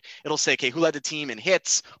that. It'll say, okay, who led the team in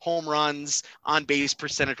hits, home runs, on base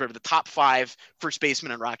percentage, whatever, the top 5 first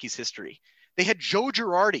basemen in Rockies history. They had Joe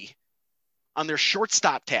Girardi on their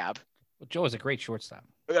shortstop tab. Well, Joe is a great shortstop.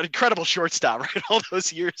 An incredible shortstop, right? All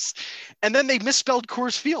those years. And then they misspelled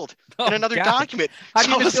Coors Field in another document. How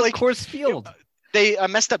do you misspell Coors Field? They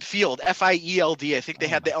messed up field, F-I-E-L-D. I think they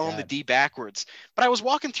had the L and the D backwards. But I was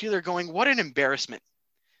walking through there going, what an embarrassment.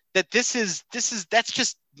 That's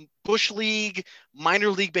just Bush League, minor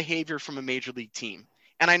league behavior from a major league team.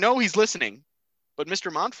 And I know he's listening, but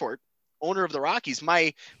Mr. Montfort, owner of the Rockies,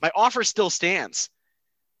 my offer still stands.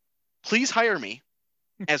 Please hire me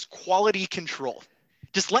as quality control.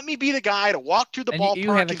 Just let me be the guy to walk through the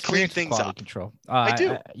ballpark and clean things up. Control. I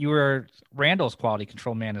do. You were Randall's quality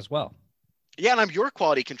control man as well. Yeah, and I'm your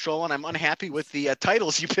quality control, and I'm unhappy with the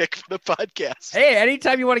titles you pick for the podcast. Hey,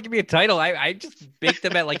 anytime you want to give me a title, I just bake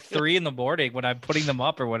them at like 3 a.m. when I'm putting them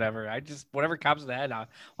up or whatever. Whatever comes to the head while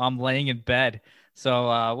I'm laying in bed.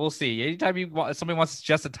 So we'll see. Anytime somebody wants to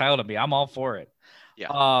suggest a title to me, I'm all for it.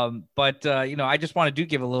 Yeah. But I just want to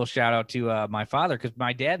give a little shout out to my father, because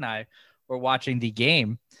my dad and I were watching the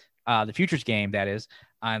game, the Futures game, that is,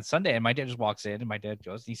 on Sunday, and my dad just walks in, and my dad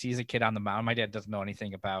goes, he sees a kid on the mound. My dad doesn't know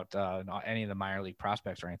anything about any of the minor league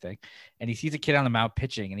prospects or anything, and he sees a kid on the mound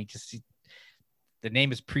pitching, and he just sees, the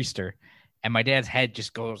name is Priester, and my dad's head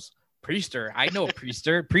just goes, Priester, I know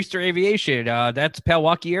Priester, Priester Aviation, that's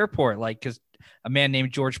Milwaukee Airport, because a man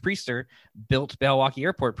named George Priester built Milwaukee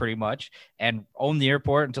Airport pretty much and owned the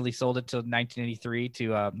airport until he sold it to 1983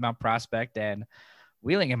 to Mount Prospect and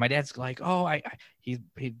Wheeling. And my dad's like, oh,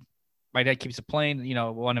 my dad keeps a plane,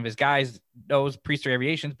 one of his guys knows Priester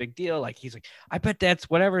Aviation's big deal. He's like, I bet that's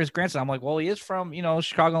whatever his grandson. I'm like, well, he is from,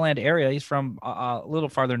 Chicagoland area. He's from a little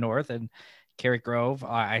farther north and Carrick Grove.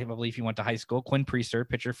 I believe he went to high school. Quinn Priester,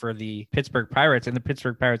 pitcher for the Pittsburgh Pirates and the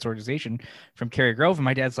Pittsburgh Pirates organization from Carrick Grove. And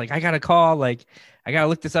my dad's like, I got to call. I got to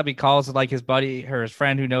look this up. He calls his buddy or his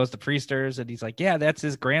friend who knows the Priesters. And he's like, yeah, that's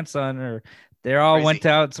his grandson, or they all Crazy. Went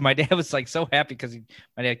out. So my dad was so happy because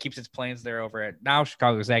my dad keeps his planes there over at now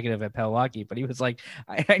Chicago Executive at Milwaukee. But he was like,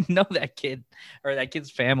 I know that kid or that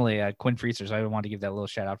kid's family, Quinn Priester. So I wanted to give that little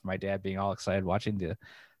shout out for my dad being all excited watching the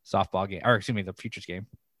softball game, or excuse me, the Futures game.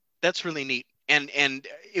 That's really neat. And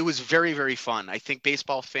it was very, very fun. I think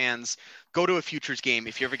baseball fans go to a Futures game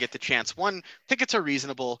if you ever get the chance. One, tickets are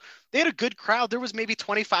reasonable. They had a good crowd. There was maybe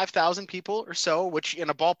 25,000 people or so, which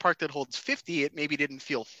in a ballpark that holds 50, it maybe didn't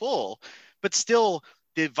feel full, but still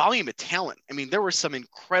the volume of talent. I mean, there were some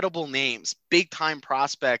incredible names, big time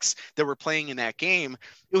prospects that were playing in that game.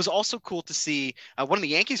 It was also cool to see one of the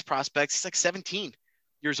Yankees prospects. He's 17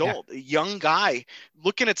 years old, a young guy,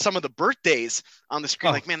 looking at some of the birthdays on the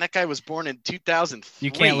screen. Man, that guy was born in 2003.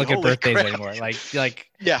 You can't look at birthdays anymore.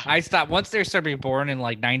 Yeah. I stopped once they started being born in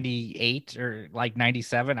 98 or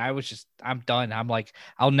 97. I'm done. I'm like,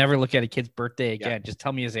 I'll never look at a kid's birthday again. Yeah. Just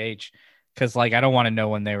tell me his age. Cause I don't want to know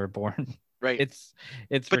when they were born. Right.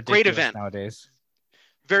 It's but great event nowadays.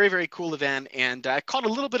 Very, very cool event. And I caught a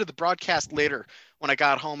little bit of the broadcast later when I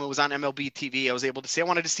got home. It was on MLB TV. I was able to see, I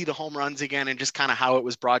wanted to see the home runs again and just kind of how it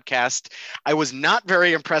was broadcast. I was not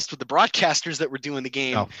very impressed with the broadcasters that were doing the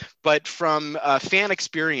game, but from a fan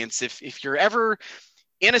experience, if you're ever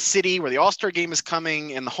in a city where the All-Star game is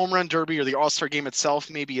coming and the home run derby or the All-Star game itself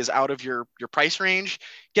maybe is out of your price range,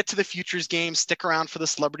 get to the Futures game, stick around for the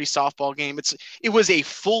celebrity softball game. It was a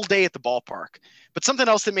full day at the ballpark. But something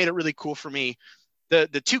else that made it really cool for me,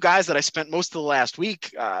 the two guys that I spent most of the last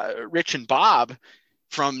week, Rich and Bob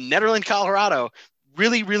from Nederland, Colorado,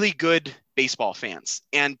 really, really good baseball fans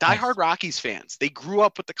and diehard Rockies fans. They grew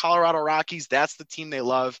up with the Colorado Rockies. That's the team they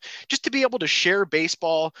love. Just to be able to share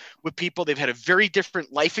baseball with people, they've had a very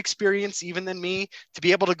different life experience even than me, to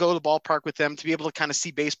be able to go to the ballpark with them, to be able to kind of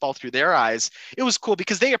see baseball through their eyes. It was cool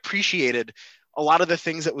because they appreciated a lot of the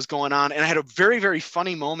things that was going on. And I had a very, very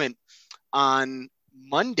funny moment on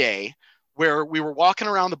Monday where we were walking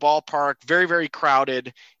around the ballpark, very, very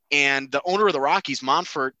crowded. And the owner of the Rockies,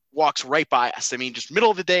 Monfort, walks right by us. I mean, just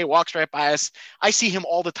middle of the day, walks right by us. I see him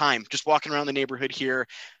all the time, just walking around the neighborhood here.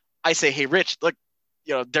 I say, hey, Rich, look,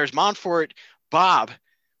 there's Monfort, Bob,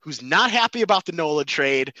 who's not happy about the Nola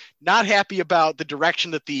trade, not happy about the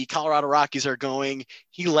direction that the Colorado Rockies are going.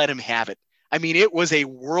 He let him have it. I mean, it was a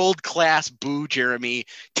world-class boo, Jeremy,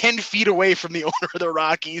 10 feet away from the owner of the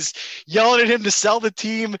Rockies, yelling at him to sell the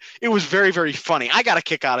team. It was very, very funny. I got a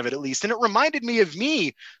kick out of it, at least. And it reminded me of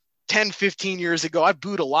me 10, 15 years ago. I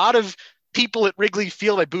booed a lot of people at Wrigley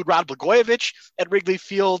Field. I booed Rod Blagojevich at Wrigley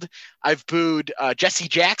Field. I've booed Jesse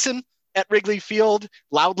Jackson at Wrigley Field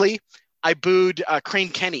loudly. I booed Crane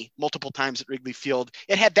Kenny multiple times at Wrigley Field.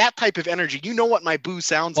 It had that type of energy. You know what my boo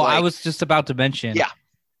sounds like. Well, I was just about to mention. Yeah.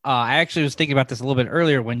 I actually was thinking about this a little bit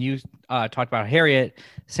earlier when you talked about Harriet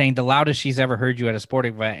saying the loudest she's ever heard you at a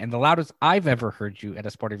sporting event and the loudest I've ever heard you at a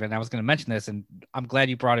sporting event. And I was going to mention this, and I'm glad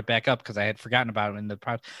you brought it back up because I had forgotten about it in the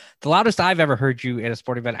loudest I've ever heard you at a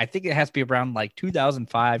sporting event. I think it has to be around like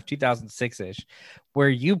 2005, 2006 ish, where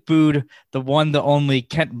you booed the one, the only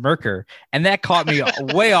Kent Mercker. And that caught me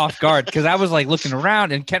way off guard because I was like looking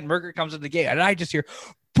around and Kent Mercker comes in the game and I just hear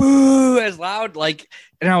boo as loud,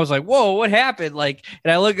 and I was like, whoa, what happened? And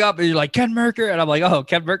I look up and you're like, Ken Mercker. And I'm like, oh,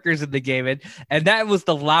 Ken Mercker's in the game. And that was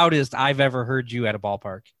the loudest I've ever heard you at a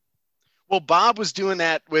ballpark. Well, Bob was doing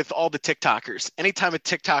that with all the TikTokers. Anytime a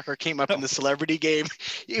TikToker came up in the celebrity game,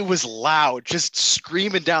 it was loud, just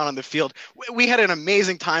screaming down on the field. We had an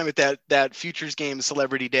amazing time at that Futures game,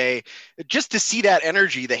 Celebrity Day, just to see that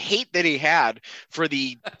energy, the hate that he had for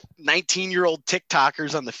the 19-year-old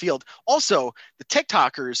TikTokers on the field. Also, the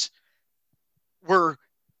TikTokers were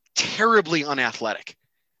terribly unathletic.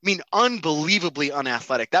 I mean, unbelievably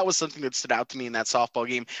unathletic. That was something that stood out to me in that softball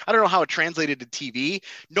game. I don't know how it translated to TV.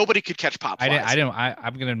 Nobody could catch pop flies.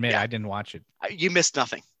 I'm going to admit, I didn't watch it. You missed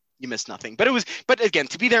nothing. But again,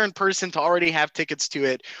 to be there in person, to already have tickets to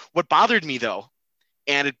it. What bothered me though,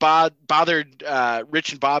 and it bothered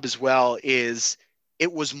Rich and Bob as well, is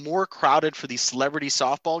it was more crowded for the celebrity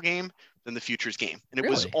softball game than the Futures game. And it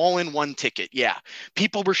was all in one ticket. Yeah.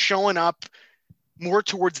 People were showing up more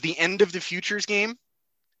towards the end of the Futures game.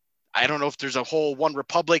 I don't know if there's a whole One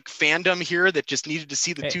Republic fandom here that just needed to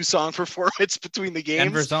see the two-song performance between the games.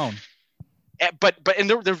 Denver zone. But there,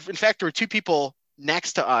 in fact, there were two people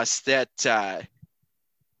next to us that, Jeremy,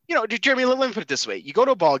 let me put it this way. You go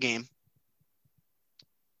to a ball game,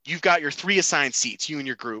 you've got your 3 assigned seats, you and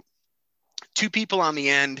your group. 2 people on the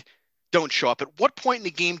end don't show up. At what point in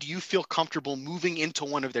the game do you feel comfortable moving into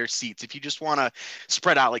one of their seats? If you just want to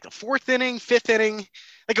spread out like the 4th inning, 5th inning,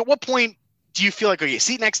 at what point do you feel like, okay,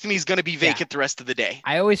 seat next to me is going to be vacant the rest of the day?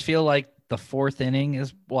 I always feel like the 4th inning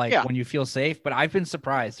is when you feel safe, but I've been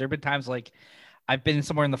surprised. There have been times I've been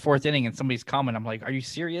somewhere in the 4th inning and somebody's coming. I'm like, are you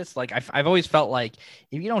serious? I've always felt like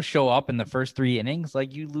if you don't show up in the first 3 innings,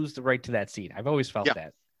 you lose the right to that seat. I've always felt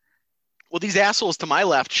that. Well, these assholes to my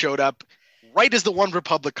left showed up right as the One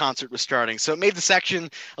Republic concert was starting. So it made the section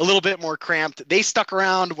a little bit more cramped. They stuck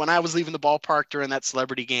around when I was leaving the ballpark during that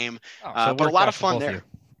celebrity game, but a lot of fun there.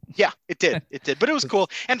 Yeah, it did. But it was cool.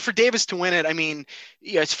 And for Davis to win it, I mean,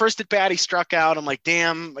 his first at bat, he struck out. I'm like,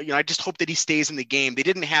 damn, I just hope that he stays in the game. They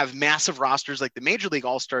didn't have massive rosters like the Major League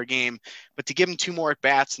All-Star game, but to give him 2 more at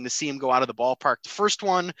bats and to see him go out of the ballpark, the first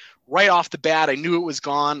one right off the bat, I knew it was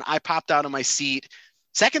gone. I popped out of my seat.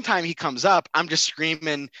 Second time he comes up, I'm just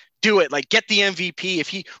screaming, do it, get the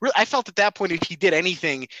MVP. I felt at that point, if he did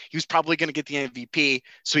anything, he was probably going to get the MVP.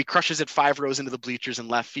 So he crushes it 5 rows into the bleachers in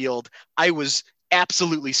left field. I was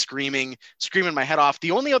absolutely screaming my head off.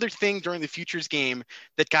 The only other thing during the Futures game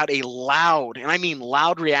that got a loud, and I mean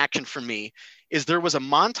loud, reaction from me is there was a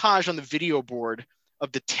montage on the video board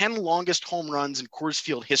of the 10 longest home runs in Coors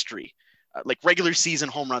Field history, regular season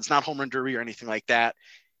home runs, not home run derby or anything like that.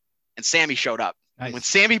 And Sammy showed up. Nice. When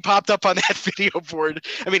Sammy popped up on that video board,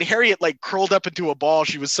 I mean, Harriet curled up into a ball.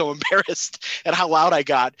 She was so embarrassed at how loud I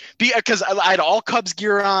got because I had all Cubs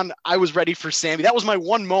gear on. I was ready for Sammy. That was my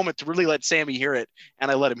one moment to really let Sammy hear it,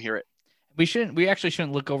 and I let him hear it. We actually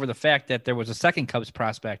shouldn't look over the fact that there was a second Cubs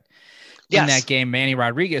prospect in that game, Manny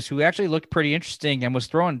Rodriguez, who actually looked pretty interesting and was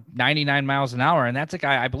throwing 99 miles an hour. And that's a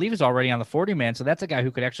guy I believe is already on the 40-man. So that's a guy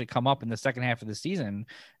who could actually come up in the second half of the season,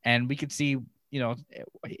 and we could see,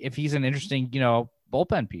 if he's an interesting,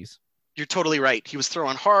 bullpen piece. You're totally right. He was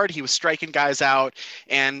throwing hard. He was striking guys out.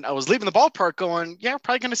 And I was leaving the ballpark going, yeah,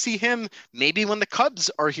 probably going to see him maybe when the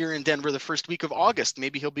Cubs are here in Denver the first week of August.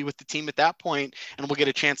 Maybe he'll be with the team at that point and we'll get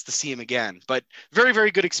a chance to see him again. But very,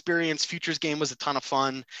 very good experience. Futures game was a ton of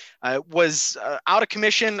fun. Was out of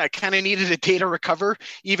commission. I kind of needed a day to recover,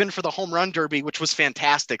 even for the home run derby, which was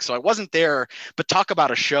fantastic. So I wasn't there, but talk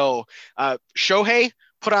about a show. Shohei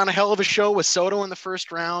put on a hell of a show with Soto in the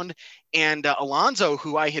first round. And Alonso,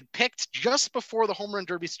 who I had picked just before the home run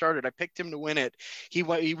derby started, I picked him to win it. He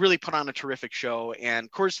really put on a terrific show.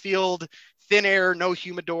 And Coors Field, thin air, no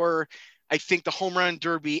humidor. I think the home run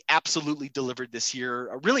derby absolutely delivered this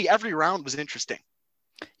year. Really, every round was interesting.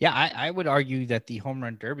 Yeah, I would argue that the home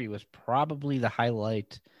run derby was probably the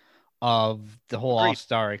highlight of the whole Agreed.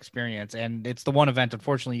 All-Star experience. And it's the one event,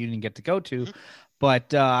 unfortunately, you didn't get to go to. Mhm.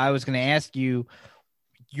 But I was going to ask you,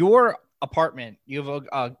 your apartment, you have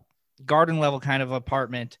a garden level kind of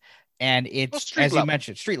apartment, and it's, as you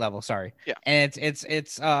mentioned, street level, sorry. Yeah. And it's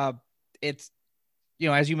you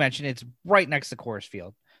know, as you mentioned, it's right next to Coors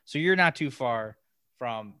Field. So you're not too far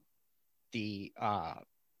from the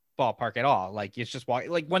ballpark at all. Like, it's just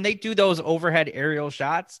like when they do those overhead aerial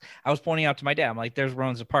shots, I was pointing out to my dad, I'm like, there's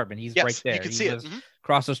Ron's apartment. He's right there. You can see it.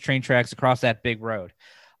 Across those train tracks, across that big road.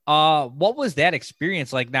 What was that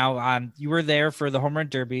experience like? Now, you were there for the home run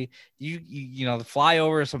derby. You know, the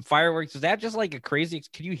flyover, some fireworks. Was that just like a crazy?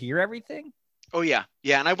 Can you hear everything? Oh yeah.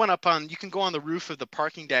 And I went up you can go on the roof of the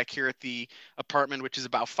parking deck here at the apartment, which is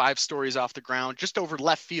about 5 stories off the ground, just over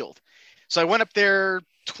left field. So I went up there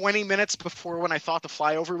 20 minutes before when I thought the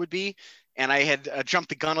flyover would be. And I had jumped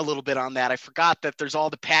the gun a little bit on that. I forgot that there's all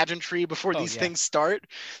the pageantry before these things start.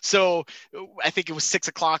 So I think it was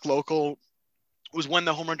 6:00 local was when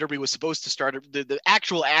the home run derby was supposed to start. The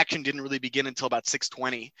actual action didn't really begin until about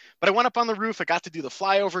 6:20. But I went up on the roof. I got to do the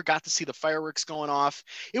flyover, got to see the fireworks going off.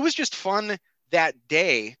 It was just fun that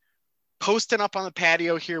day, posting up on the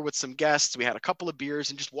patio here with some guests. We had a couple of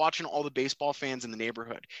beers and just watching all the baseball fans in the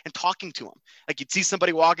neighborhood and talking to them. Like, you'd see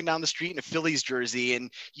somebody walking down the street in a Phillies jersey and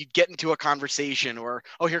you'd get into a conversation, or,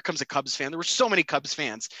 oh, here comes a Cubs fan. There were so many Cubs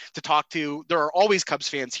fans to talk to. There are always Cubs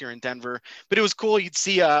fans here in Denver, but it was cool. You'd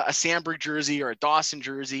see a Sandberg jersey or a Dawson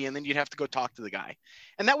jersey, and then you'd have to go talk to the guy.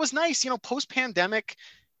 And that was nice. You know, post-pandemic,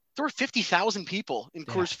 there were 50,000 people in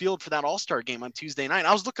Coors Field for that All-Star game on Tuesday night.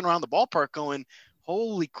 I was looking around the ballpark going,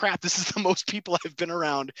 holy crap, this is the most people I've been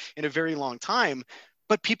around in a very long time.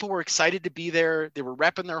 But people were excited to be there. They were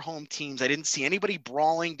repping their home teams. I didn't see anybody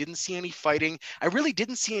brawling, didn't see any fighting. I really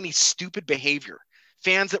didn't see any stupid behavior.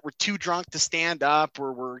 Fans that were too drunk to stand up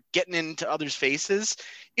or were getting into others' faces.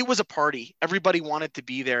 It was a party. Everybody wanted to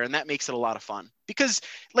be there, and that makes it a lot of fun because,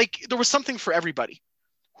 like, there was something for everybody.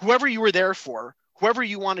 Whoever you were there for, whoever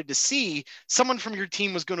you wanted to see, someone from your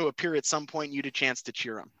team was going to appear at some point and you had a chance to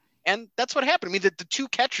cheer them. And that's what happened. I mean, the 2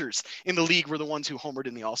 catchers in the league were the ones who homered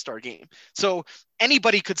in the All-Star game. So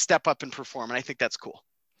anybody could step up and perform, and I think that's cool.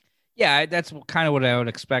 Yeah, that's kind of what I would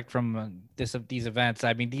expect from these events.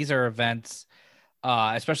 I mean, these are events,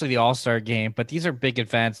 especially the All-Star game, but these are big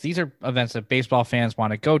events. These are events that baseball fans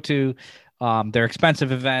want to go to. They're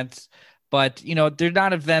expensive events, but, you know, they're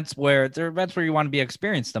events where you want to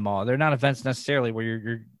experience them all. They're not events necessarily where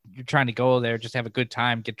you're trying to go there, just have a good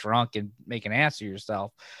time, get drunk, and make an ass of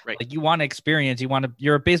yourself. Right. Like, you want to experience. You're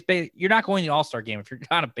not going to the All-Star game if you're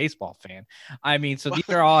not a baseball fan. I mean, so these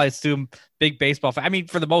are all, I assume, big baseball fans. I mean,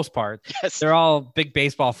 for the most part, yes, they're all big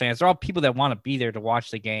baseball fans. They're all people that want to be there to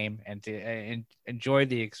watch the game and to enjoy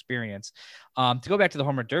the experience. To go back to the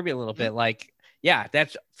home run derby a little bit, like, yeah,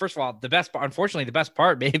 that's, first of all, the best part. Unfortunately, the best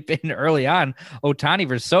part may have been early on, Ohtani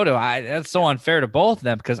versus Soto. That's so unfair to both of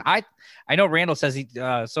them, because I know Randall says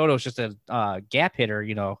Soto is just a gap hitter,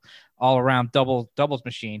 you know, all around doubles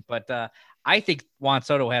machine. But I think Juan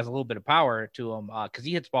Soto has a little bit of power to him because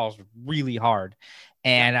he hits balls really hard.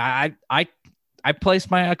 And I placed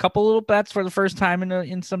a couple little bets for the first time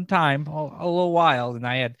in some time, a little while, and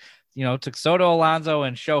I had, you know, took Soto, Alonso,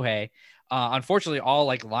 and Shohei. Unfortunately, all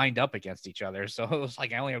like lined up against each other. So it was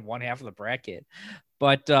like I only had one half of the bracket.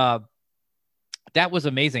 But that was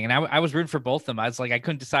amazing. And I was rooting for both of them. I was like, I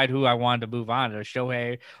couldn't decide who I wanted to move on to,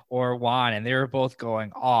 Shohei or Juan. And they were both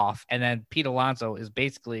going off. And then Pete Alonso is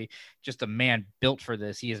basically just a man built for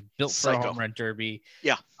this. He is built for a home run derby.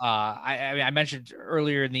 Yeah. I mentioned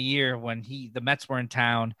earlier in the year when the Mets were in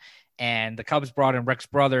town and the Cubs brought in Rex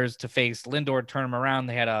Brothers to face Lindor, turn him around.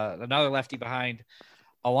 They had another lefty behind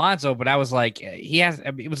Alonso, but I was like,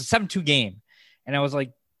 it was a 7-2 game. And I was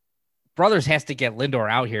like, Brothers has to get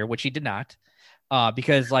Lindor out here, which he did not,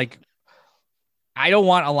 because, like, I don't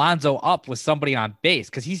want Alonso up with somebody on base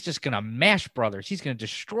because he's just going to mash Brothers. He's going to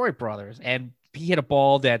destroy Brothers. And he hit a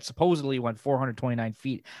ball that supposedly went 429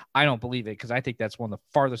 feet. I don't believe it because I think that's one of the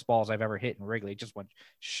farthest balls I've ever hit in Wrigley. It just went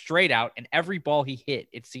straight out, and every ball he hit,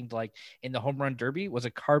 it seemed like in the home run derby, was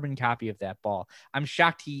a carbon copy of that ball. I'm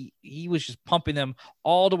shocked he was just pumping them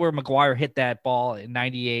all to where McGwire hit that ball in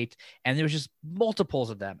 98, and there was just multiples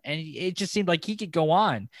of them, and it just seemed like he could go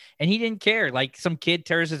on, and he didn't care. Like some kid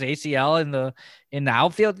tears his ACL in the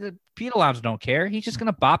outfield, Pete Alonso don't care. He's just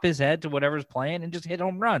going to bop his head to whatever's playing and just hit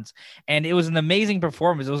home runs. And it was an amazing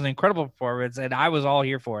performance. It was an incredible performance, and I was all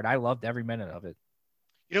here for it. I loved every minute of it.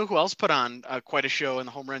 You know who else put on quite a show in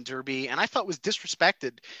the home run derby, and I thought was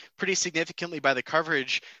disrespected pretty significantly by the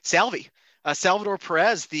coverage? Salvi. Salvador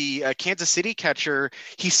Perez, the Kansas City catcher,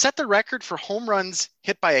 he set the record for home runs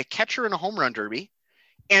hit by a catcher in a home run derby.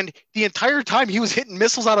 And the entire time he was hitting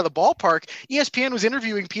missiles out of the ballpark, ESPN was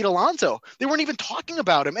interviewing Pete Alonso. They weren't even talking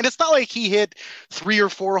about him. And it's not like he hit 3 or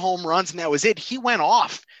 4 home runs and that was it. He went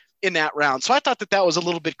off in that round. So I thought that was a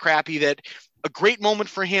little bit crappy. That a great moment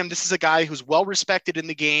for him. This is a guy who's well respected in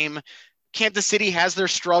the game. Kansas City has their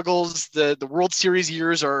struggles. The World Series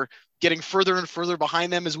years are getting further and further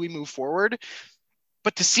behind them as we move forward.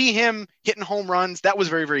 But to see him hitting home runs, that was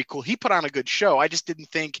very, very cool. He put on a good show. I just didn't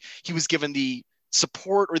think he was given the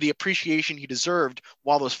support or the appreciation he deserved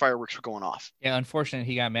while those fireworks were going off. Yeah, unfortunately,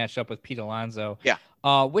 he got matched up with Pete Alonso. Yeah.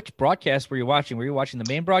 Which broadcast were you watching? Were you watching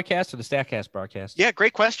the main broadcast or the StatCast broadcast? Yeah,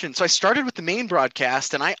 great question. So I started with the main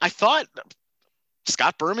broadcast, and I thought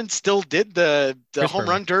Scott Berman still did the home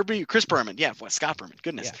run derby. Chris Berman. Yeah, Scott Berman.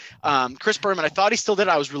 Goodness. Yeah. Chris Berman, I thought he still did.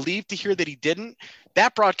 I was relieved to hear that he didn't.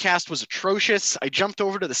 That broadcast was atrocious. I jumped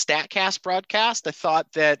over to the StatCast broadcast. I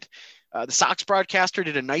thought that the Sox broadcaster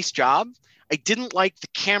did a nice job. I didn't like the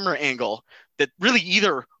camera angle that really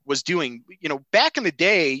either was doing. You know, back in the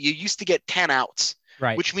day, you used to get 10 outs,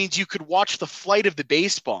 right, which means you could watch the flight of the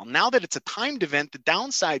baseball. Now that it's a timed event, the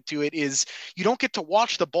downside to it is you don't get to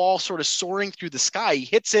watch the ball sort of soaring through the sky. He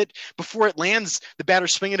hits it before it lands, the batter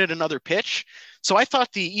swinging at another pitch. So I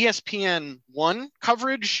thought the ESPN1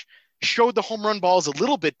 coverage showed the home run balls a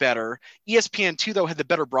little bit better. ESPN2, though, had the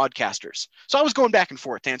better broadcasters. So I was going back and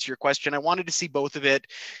forth to answer your question. I wanted to see both of it.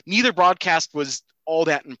 Neither broadcast was all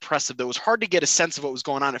that impressive, though. It was hard to get a sense of what was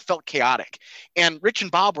going on. It felt chaotic. And Rich and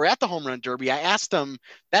Bob were at the home run derby. I asked them,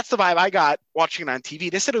 that's the vibe I got watching it on TV.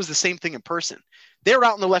 They said it was the same thing in person. They were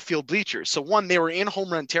out in the left field bleachers. So one, they were in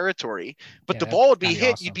home run territory, but the ball would be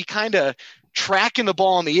hit. Awesome. You'd be kind of tracking the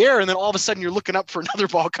ball in the air, and then all of a sudden you're looking up for another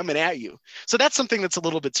ball coming at you. So that's something that's a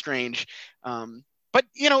little bit strange. But,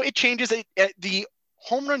 you know, it changes. The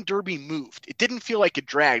home run derby moved. It didn't feel like it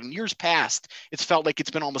dragged. In years past, it's felt like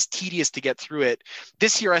it's been almost tedious to get through it.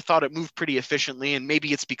 This year, I thought it moved pretty efficiently, and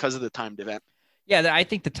maybe it's because of the timed event. Yeah, I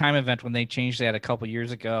think the time event, when they changed that a couple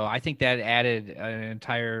years ago, I think that added an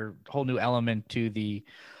entire whole new element to the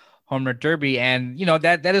home run derby. And, you know,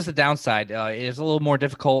 that is the downside. It is a little more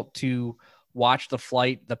difficult to watch the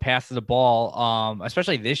flight, the path of the ball,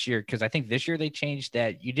 especially this year, because I think this year they changed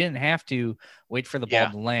that you didn't have to wait for the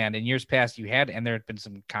ball to land. In years past, you had, and there had been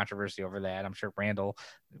some controversy over that. I'm sure Randall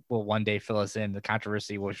will one day fill us in the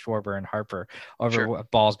controversy with Schwarber and Harper over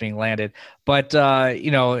balls being landed. But,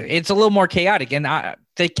 you know, it's a little more chaotic. And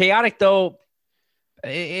the chaotic, though,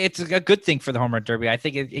 it's a good thing for the home run derby. I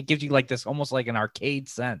think it gives you like this almost like an arcade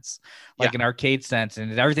sense,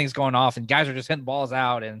 and everything's going off and guys are just hitting balls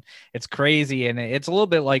out and it's crazy. And it's a little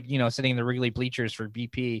bit like, you know, sitting in the Wrigley bleachers for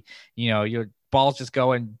BP, you know, your balls just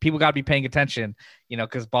go and people got to be paying attention, you know,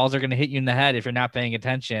 because balls are going to hit you in the head if you're not paying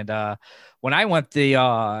attention. When I went,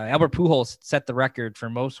 Albert Pujols set the record for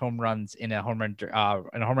most home runs in a home run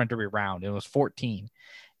derby round. It was 14,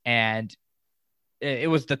 and it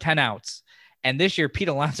was the 10 outs. And this year, Pete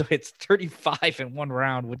Alonso hits 35 in one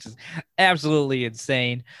round, which is absolutely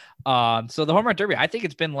insane. So the home run derby, I think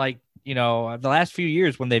it's been like, you know, the last few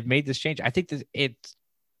years when they've made this change, I think it's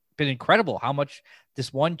been incredible how much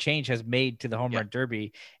this one change has made to the home run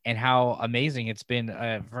derby and how amazing it's been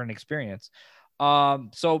for an experience.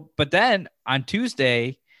 But then on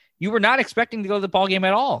Tuesday, you were not expecting to go to the ball game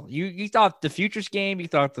at all. You thought the Futures game, you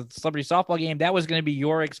thought the celebrity softball game, that was going to be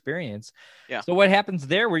your experience. Yeah. So what happens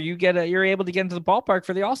there where you're able to get into the ballpark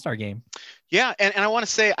for the All-Star game? Yeah. And I want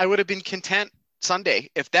to say I would have been content Sunday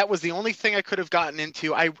if that was the only thing I could have gotten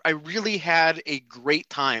into. I really had a great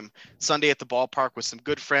time Sunday at the ballpark with some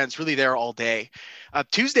good friends, really there all day.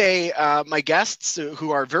 Tuesday, my guests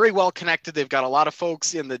who are very well connected, they've got a lot of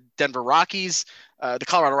folks in the Denver Rockies, the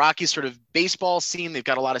Colorado Rockies sort of baseball scene. They've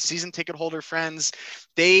got a lot of season ticket holder friends.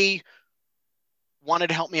 They wanted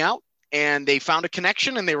to help me out, and they found a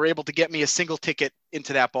connection, and they were able to get me a single ticket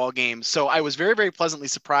into that ball game. So I was very, very pleasantly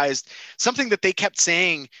surprised. Something that they kept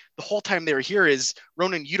saying the whole time they were here is,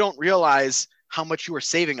 Ronan, you don't realize how much you are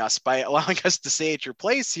saving us by allowing us to stay at your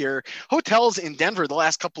place here. Hotels in Denver the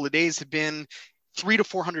last couple of days have been $300 to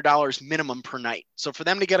 $400 minimum per night. So for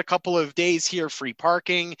them to get a couple of days here, free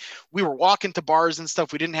parking, we were walking to bars and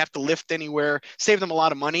stuff. We didn't have to lift anywhere, save them a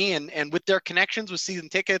lot of money. And with their connections with season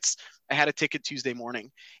tickets, I had a ticket Tuesday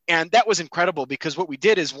morning. And that was incredible because what we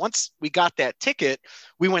did is once we got that ticket,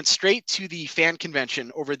 we went straight to the fan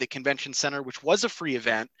convention over at the convention center, which was a free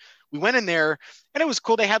event. We went in there and it was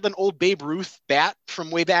cool. They had an old Babe Ruth bat from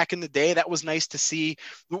way back in the day. That was nice to see.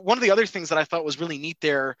 One of the other things that I thought was really neat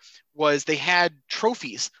there was they had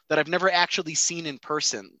trophies that I've never actually seen in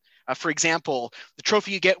person. For example, the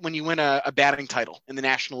trophy you get when you win a batting title in the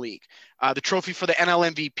National League, the trophy for the NL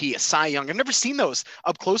MVP, a Cy Young. I've never seen those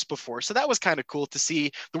up close before. So that was kind of cool to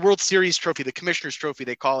see. The World Series trophy, the Commissioner's Trophy,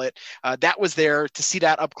 they call it. That was there. To see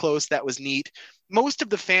that up close, that was neat. Most of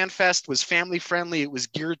the Fan Fest was family friendly. It was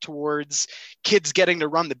geared towards kids getting to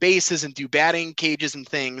run the bases and do batting cages and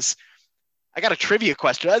things. I got a trivia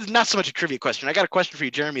question. Not so much a trivia question. I got a question for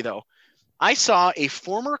you, Jeremy, though. I saw a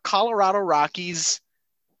former Colorado Rockies.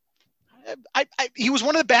 He was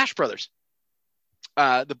one of the Bash brothers,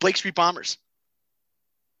 the Blake Street Bombers.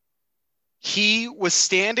 He was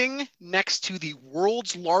standing next to the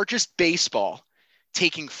world's largest baseball,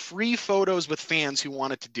 taking free photos with fans who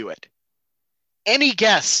wanted to do it. Any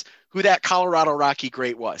guess who that Colorado Rocky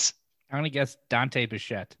great was? I'm going to guess Dante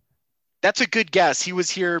Bichette. That's a good guess. He was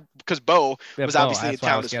here because Bo was obviously in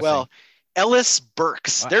town as well. Ellis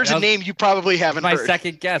Burks. There's a name you probably haven't heard. My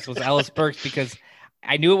second guess was Ellis Burks because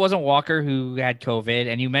I knew it wasn't Walker who had COVID,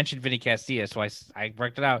 and you mentioned Vinny Castilla, so I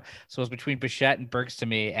worked it out. So it was between Bichette and Burks to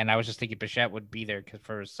me, and I was just thinking Bichette would be there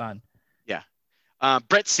for his son. Yeah.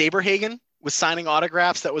 Brett Saberhagen was signing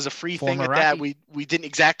autographs. That was a free thing at that. We didn't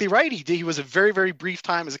exactly right. He was a very, very brief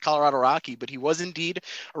time as a Colorado Rocky, but he was indeed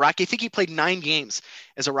a Rocky. I think he played 9 games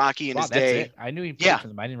as a Rocky in his day. It. I knew he played for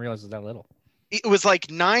them. I didn't realize it was that little. It was like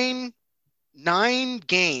nine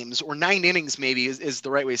games or 9 innings maybe is the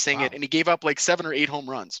right way of saying it, and he gave up like 7 or 8 home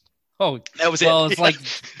runs. Oh, that was it's like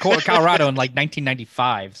Colorado in like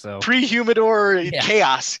 1995. So pre-humidor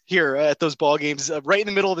chaos here at those ball games, right in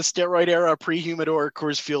the middle of the steroid era. Pre-humidor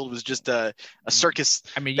Coors Field was just a circus.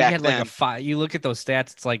 I mean, you had like a 5. You look at those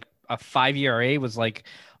stats; it's like a 5 ERA was like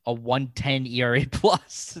a 1.10 ERA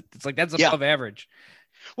plus. It's like that's above average.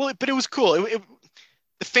 Well, but it was cool.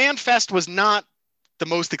 The Fan Fest was not the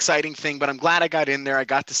most exciting thing, but I'm glad I got in there. I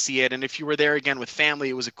got to see it. And if you were there again with family,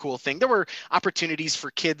 it was a cool thing. There were opportunities for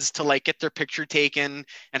kids to like get their picture taken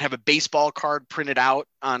and have a baseball card printed out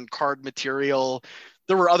on card material.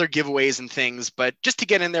 There were other giveaways and things, but just to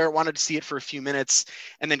get in there, I wanted to see it for a few minutes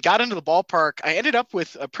and then got into the ballpark. I ended up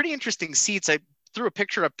with pretty interesting seats. I threw a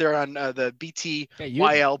picture up there on the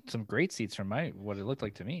BTYL. Some great seats from what it looked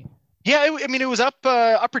like to me. Yeah, I mean, it was up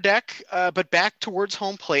upper deck, but back towards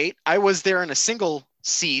home plate. I was there in a single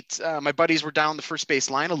seat. My buddies were down the first base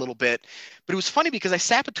line a little bit, but it was funny because I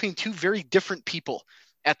sat between 2 very different people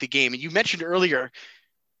at the game. And you mentioned earlier,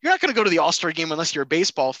 you're not going to go to the All-Star game unless you're a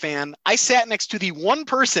baseball fan. I sat next to the one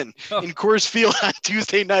person in Coors Field on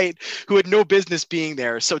Tuesday night who had no business being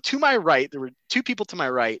there. So to my right, there were 2 people to my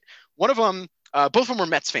right. One of them, both of them were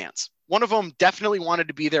Mets fans. One of them definitely wanted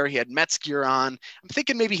to be there. He had Mets gear on. I'm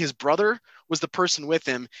thinking maybe his brother was the person with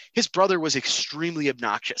him. His brother was extremely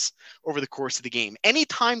obnoxious over the course of the game.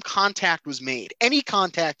 Anytime contact was made, any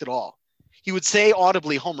contact at all, he would say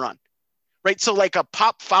audibly, home run, right? So like a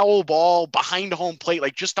pop foul ball behind home plate,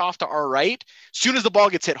 like just off to our right, as soon as the ball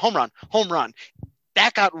gets hit, home run, home run.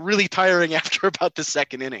 That got really tiring after about the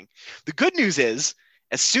 2nd inning. The good news is,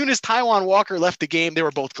 as soon as Taijuan Walker left the game, they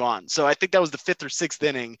were both gone. So I think that was the 5th or 6th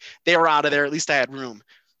inning. They were out of there. At least I had room.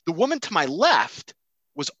 The woman to my left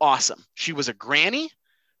was awesome. She was a granny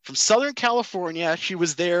from Southern California. She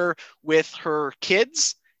was there with her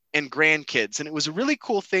kids and grandkids. And it was a really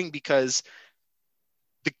cool thing because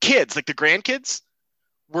the kids, like the grandkids,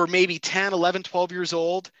 were maybe 10, 11, 12 years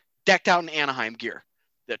old, decked out in Anaheim gear.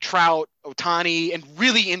 The Trout, Ohtani, and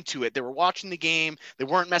really into it. They were watching the game. They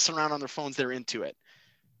weren't messing around on their phones. They were into it.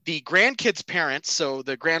 The grandkids' parents, so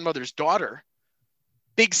the grandmother's daughter,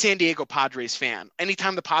 big San Diego Padres fan.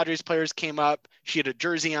 Anytime the Padres players came up, she had a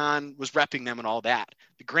jersey on, was repping them and all that.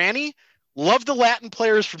 The granny loved the Latin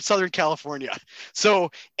players from Southern California. So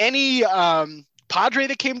any Padre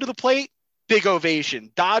that came to the plate, big ovation.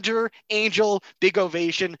 Dodger, Angel, big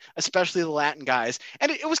ovation, especially the Latin guys. And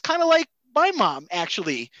it was kind of like my mom,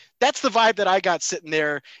 actually. That's the vibe that I got sitting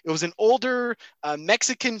there. It was an older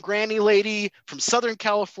Mexican granny lady from Southern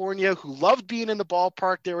California who loved being in the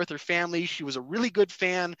ballpark there with her family. She was a really good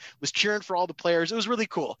fan, was cheering for all the players. It was really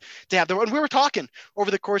cool to have them. And we were talking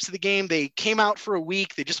over the course of the game. They came out for a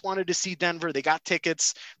week. They just wanted to see Denver. They got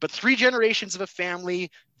tickets, but 3 generations of a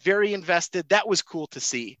family, very invested. That was cool to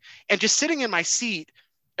see. And just sitting in my seat,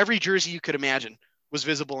 every jersey you could imagine was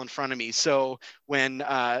visible in front of me. So when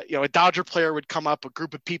a Dodger player would come up, a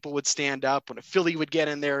group of people would stand up. When a Philly would get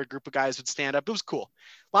in there, a group of guys would stand up. It was cool.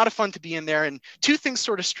 A lot of fun to be in there. And 2 things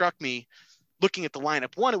sort of struck me looking at the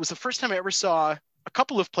lineup. One, it was the first time I ever saw a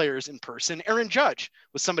couple of players in person. Aaron Judge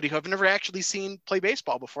was somebody who I've never actually seen play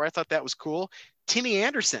baseball before. I thought that was cool. Timmy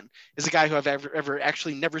Anderson is a guy who I've ever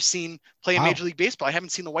actually never seen play in Major League Baseball. I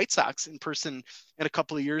haven't seen the White Sox in person in a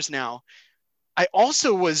couple of years now. I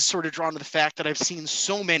also was sort of drawn to the fact that I've seen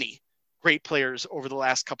so many great players over the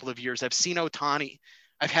last couple of years. I've seen Ohtani.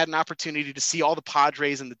 I've had an opportunity to see all the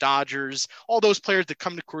Padres and the Dodgers, all those players that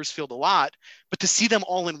come to Coors Field a lot, but to see them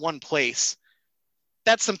all in one place,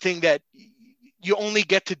 that's something that you only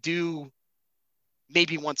get to do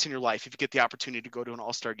maybe once in your life if you get the opportunity to go to an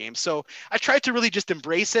all-star game. So I tried to really just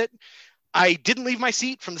embrace it. I didn't leave my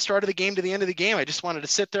seat from the start of the game to the end of the game. I just wanted to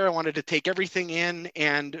sit there. I wanted to take everything in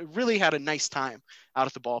and really had a nice time out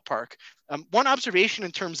at the ballpark. One observation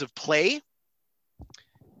in terms of play,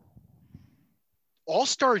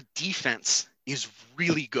 all-star defense is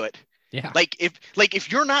really good. Yeah. Like if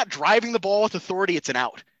you're not driving the ball with authority, it's an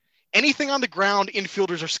out. Anything on the ground,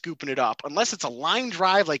 infielders are scooping it up. Unless it's a line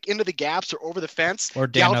drive, like into the gaps or over the fence, or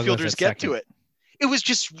the outfielders get to it. It was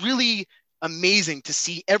just really amazing to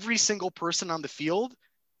see every single person on the field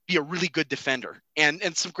be a really good defender, and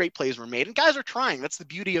some great plays were made, and guys are trying. That's the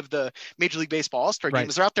beauty of the Major League Baseball All-Star game,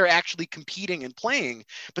 is they're out there actually competing and playing.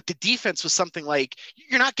 But the defense was something like,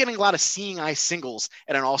 you're not getting a lot of seeing eye singles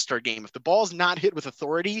at an All-Star game. If the ball's not hit with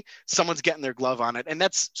authority, someone's getting their glove on it, and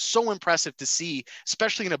that's so impressive to see,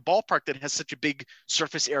 especially in a ballpark that has such a big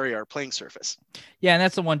surface area or playing surface. Yeah, and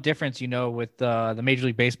that's the one difference, with the Major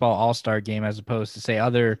League Baseball All-Star game as opposed to, say,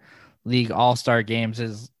 other league all-star games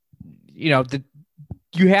is,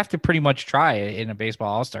 you have to pretty much try it in a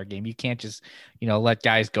baseball all-star game. You can't just, let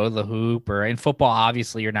guys go to the hoop, or in football,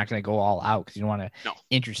 obviously you're not going to go all out because you don't want to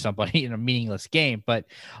injure somebody in a meaningless game. But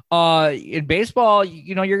in baseball,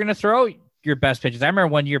 you're going to throw your best pitches. I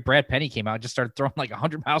remember one year Brad Penny came out and just started throwing like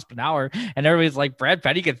 100 miles per hour, and everybody's like, Brad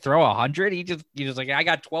Penny could throw 100. He just like, I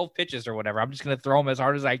got 12 pitches or whatever. I'm just going to throw them as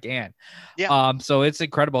hard as I can. Yeah. So it's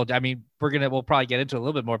incredible. I mean, we'll probably get into it a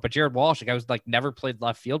little bit more, but Jared Walsh, a guy who's like never played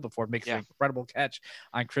left field before, makes an incredible catch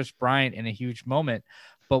on Chris Bryant in a huge moment.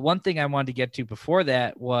 But one thing I wanted to get to before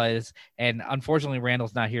that was, and unfortunately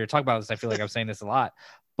Randall's not here to talk about this, I feel like I'm saying this a lot,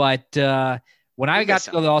 but when I got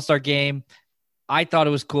to go to the All-Star game, I thought it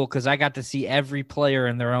was cool because I got to see every player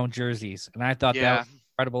in their own jerseys, and I thought that was an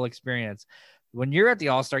incredible experience. When you're at the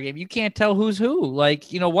All-Star game, you can't tell who's who. Like,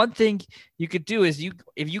 one thing you could do is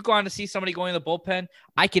if you go on to see somebody going to the bullpen,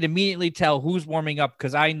 I could immediately tell who's warming up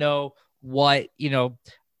because I know what,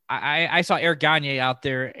 I saw Eric Gagne out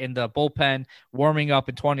there in the bullpen warming up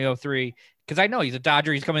in 2003 because I know he's a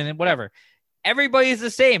Dodger. He's coming in, whatever. Everybody's the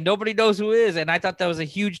same. Nobody knows who is. And I thought that was a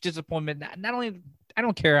huge disappointment. Not only, I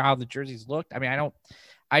don't care how the jerseys looked. I mean,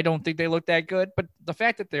 I don't think they looked that good, but the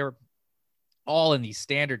fact that they're all in these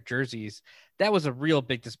standard jerseys, that was a real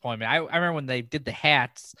big disappointment. I remember when they did the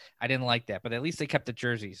hats, I didn't like that, but at least they kept the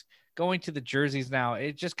jerseys. Going to the jerseys now,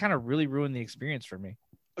 it just kind of really ruined the experience for me.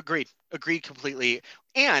 Agreed completely.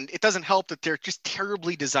 And it doesn't help that they're just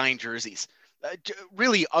terribly designed jerseys,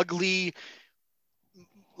 really ugly.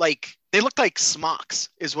 Like, they looked like smocks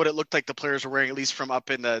is what it looked like the players were wearing, at least from up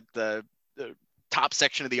in the top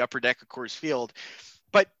section of the upper deck of Coors Field.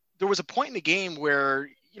 But there was a point in the game where,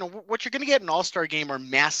 what you're going to get in an All-Star game are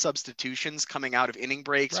mass substitutions coming out of inning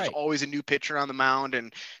breaks. Right. There's always a new pitcher on the mound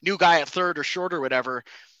and new guy at third or short or whatever.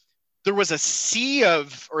 There was a sea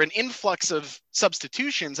of, or an influx of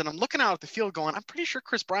substitutions. And I'm looking out at the field going, I'm pretty sure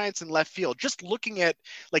Chris Bryant's in left field. Just looking at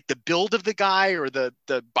like the build of the guy or the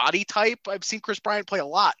body type. I've seen Chris Bryant play a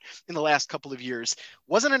lot in the last couple of years.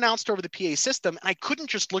 Wasn't announced over the PA system. And I couldn't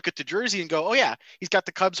just look at the jersey and go, oh yeah, he's got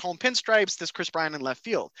the Cubs home pinstripes. This Chris Bryant in left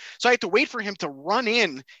field. So I had to wait for him to run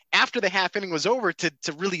in after the half inning was over to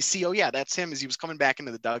really see, oh yeah, that's him, as he was coming back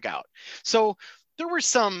into the dugout. So there were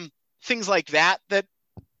some things like that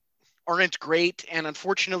aren't great. And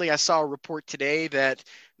unfortunately, I saw a report today that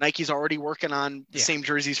Nike's already working on the same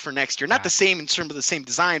jerseys for next year. Not the same in terms of the same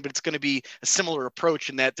design, but it's going to be a similar approach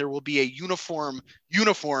in that there will be a uniform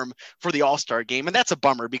for the All-Star game. And that's a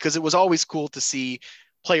bummer because it was always cool to see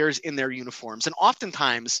players in their uniforms. And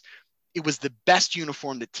oftentimes it was the best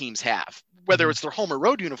uniform that teams have, whether Mhm. it's their home or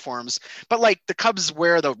road uniforms. But like the Cubs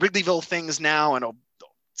wear the Wrigleyville things now, and it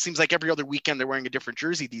seems like every other weekend they're wearing a different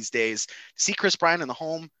jersey these days. See Chris Bryant in the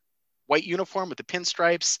home white uniform with the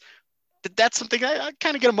pinstripes. That's something I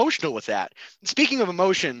kind of get emotional with that. And speaking of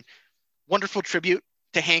emotion, wonderful tribute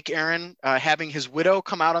to Hank Aaron. Having his widow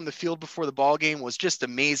come out on the field before the ball game was just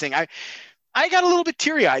amazing. I got a little bit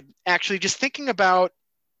teary eyed actually just thinking about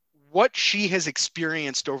what she has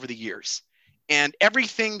experienced over the years and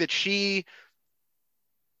everything that she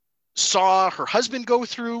saw her husband go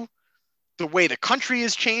through, the way the country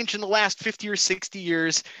has changed in the last 50 or 60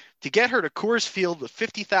 years, to get her to Coors Field with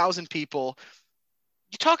 50,000 people.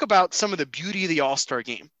 You talk about some of the beauty of the All-Star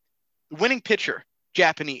game. The winning pitcher,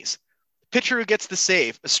 Japanese. The pitcher who gets the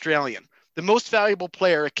save, Australian. The most valuable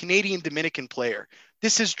player, a Canadian Dominican player.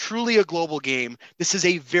 This is truly a global game. This is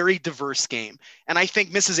a very diverse game. And I think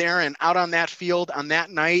Mrs. Aaron out on that field on that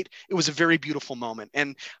night, it was a very beautiful moment.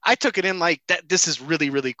 And I took it in like that. This is really,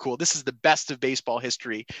 really cool. This is the best of baseball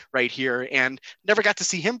history right here. And never got to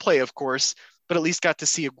see him play, of course, but at least got to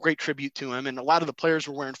see a great tribute to him. And a lot of the players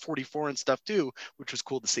were wearing 44 and stuff too, which was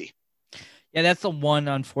cool to see. Yeah, that's the one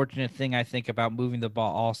unfortunate thing I think about moving the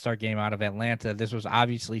ball All-Star game out of Atlanta. This was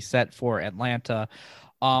obviously set for Atlanta.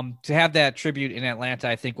 To have that tribute in Atlanta,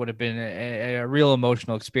 I think would have been a real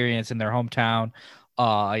emotional experience in their hometown.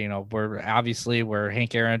 Where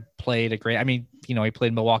Hank Aaron played a great, I mean, he played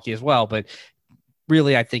in Milwaukee as well, but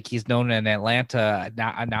really, I think he's known in Atlanta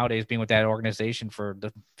nowadays, being with that organization for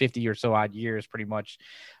the 50 or so odd years, pretty much.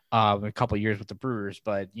 A couple of years with the Brewers,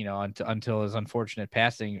 but until his unfortunate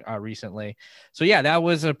passing recently. So yeah, that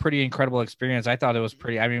was a pretty incredible experience. I thought it was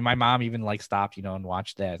pretty. I mean, my mom even stopped, and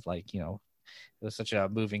watched that. It was such a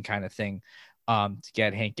moving kind of thing to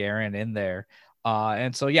get Hank Aaron in there.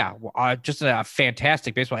 And so yeah, just a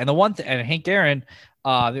fantastic baseball. And and Hank Aaron,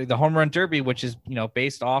 the home run derby, which is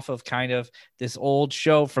based off of kind of this old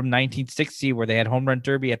show from 1960 where they had home run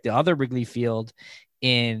derby at the other Wrigley Field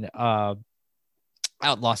in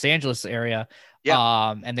out Los Angeles area.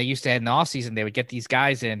 Yeah. And they used to in the off season, they would get these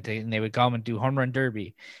guys and they would come and do home run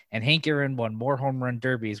derby. And Hank Aaron won more home run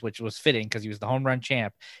derbies, which was fitting because he was the home run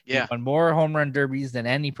champ. Yeah. He won more home run derbies than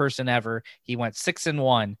any person ever. He went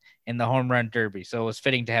 6-1 in the home run derby. So it was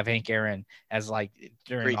fitting to have Hank Aaron as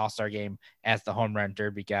during the All-Star game as the home run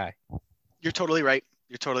derby guy. You're totally right.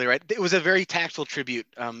 You're totally right. It was a very tactful tribute.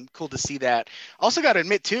 Cool to see that. Also got to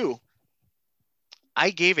admit too, I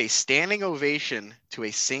gave a standing ovation to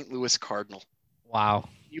a St. Louis Cardinal. Wow.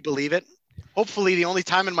 You believe it? Hopefully the only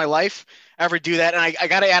time in my life I ever do that. And I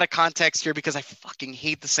got to add a context here because I fucking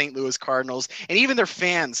hate the St. Louis Cardinals and even their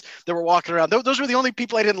fans that were walking around. Those were the only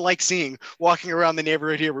people I didn't like seeing walking around the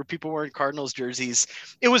neighborhood here were people wearing Cardinals jerseys.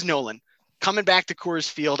 It was Nolan coming back to Coors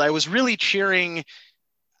Field. I was really cheering.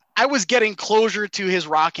 I was getting closure to his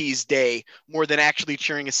Rockies day more than actually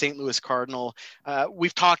cheering a St. Louis Cardinal.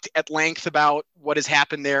 We've talked at length about what has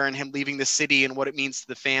happened there and him leaving the city and what it means to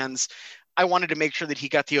the fans. I wanted to make sure that he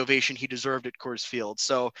got the ovation he deserved at Coors Field.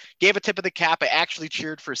 So gave a tip of the cap. I actually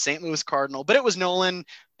cheered for St. Louis Cardinal, but it was Nolan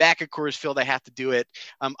back at Coors Field. I have to do it.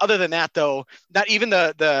 Other than that, though, not even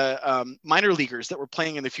the minor leaguers that were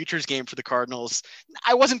playing in the futures game for the Cardinals.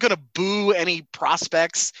 I wasn't going to boo any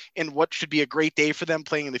prospects in what should be a great day for them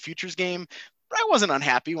playing in the futures game. But I wasn't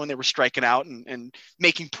unhappy when they were striking out and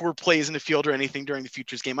making poor plays in the field or anything during the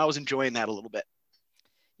futures game. I was enjoying that a little bit.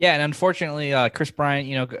 Yeah, and unfortunately, Chris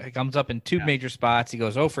Bryant, comes up in two major spots. He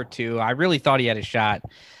goes 0 for 2. I really thought he had a shot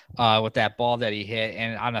with that ball that he hit,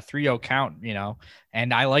 and on a 3-0 count,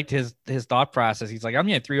 and I liked his thought process. He's like, I'm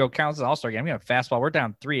going to 3-0 counts in the All-Star game. I'm going to fastball. We're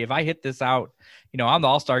down 3. If I hit this out, I'm the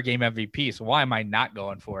All-Star game MVP, so why am I not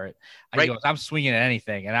going for it? Right. He goes, I'm swinging at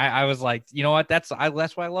anything. And I was like, you know what? That's why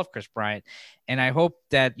I love Chris Bryant. And I hope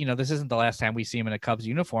that, this isn't the last time we see him in a Cubs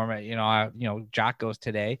uniform. Jock goes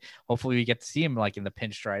today. Hopefully we get to see him in the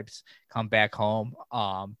pinstripes, come back home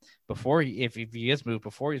before if he is moved,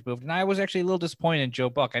 before he's moved. And I was actually a little disappointed in Joe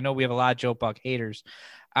Buck. I know we have a lot of Joe Buck haters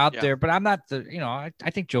out there, but I'm not I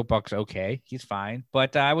think Joe Buck's okay. He's fine.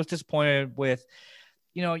 But I was disappointed with,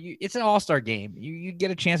 it's an All-Star game. You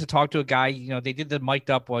get a chance to talk to a guy, they did the mic'd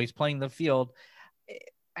up while he's playing the field.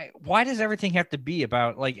 Why does everything have to be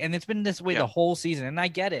about and it's been this way the whole season, and I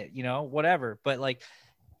get it, whatever, but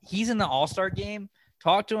he's in the All-Star game.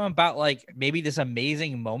 Talk to him about maybe this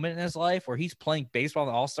amazing moment in his life where he's playing baseball in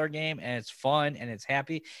the All-Star game and it's fun and it's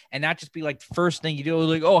happy, and not just be first thing you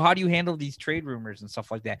do, oh, how do you handle these trade rumors and stuff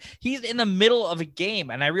like that? He's in the middle of a game,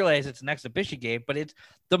 and I realize it's an exhibition game, but it's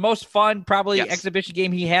the most fun probably exhibition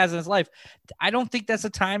game he has in his life. I don't think that's a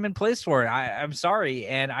time and place for it. I'm sorry.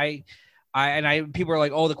 And People are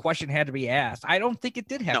like, oh, the question had to be asked. I don't think it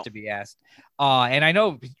did have No. to be asked. And I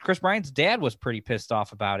know Chris Bryant's dad was pretty pissed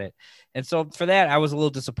off about it. And so for that, I was a little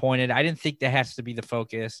disappointed. I didn't think that has to be the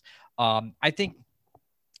focus. I think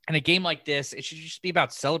in a game like this, it should just be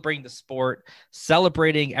about celebrating the sport,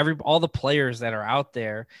 celebrating all the players that are out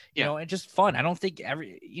there, you know, and just fun. I don't think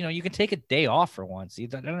you can take a day off for once.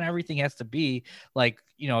 Not everything has to be like,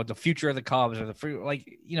 the future of the Cubs or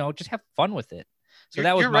just have fun with it. So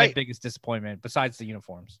that was my biggest disappointment besides the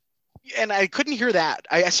uniforms. And I couldn't hear that.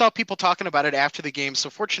 I saw people talking about it after the game. So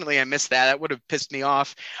fortunately I missed that. That would have pissed me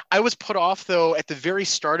off. I was put off though at the very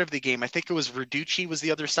start of the game. I think it was Verducci was the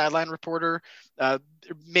other sideline reporter.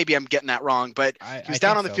 Maybe I'm getting that wrong, but he was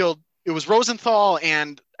down on the field. It was Rosenthal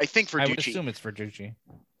and I think Verducci. I would assume it's Verducci.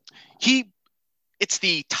 It's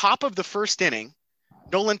the top of the first inning.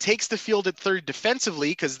 Nolan takes the field at third defensively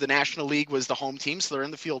because the National League was the home team, so they're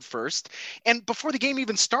in the field first. And before the game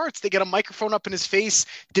even starts, they get a microphone up in his face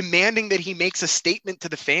demanding that he makes a statement to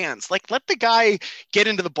the fans. Like, let the guy get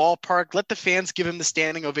into the ballpark. Let the fans give him the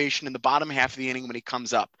standing ovation in the bottom half of the inning when he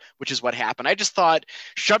comes up, which is what happened. I just thought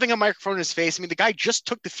shoving a microphone in his face, I mean, the guy just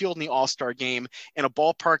took the field in the All-Star game in a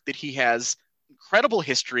ballpark that he has incredible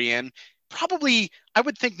history in. Probably, I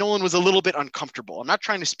would think Nolan was a little bit uncomfortable. I'm not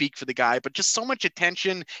trying to speak for the guy, but just so much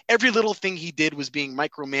attention. Every little thing he did was being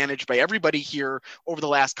micromanaged by everybody here over the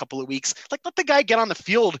last couple of weeks. Like, let the guy get on the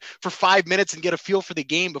field for 5 minutes and get a feel for the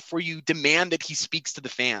game before you demand that he speaks to the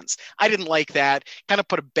fans. I didn't like that. Kind of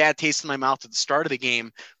put a bad taste in my mouth at the start of the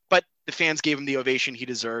game, but the fans gave him the ovation he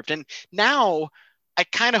deserved. And now I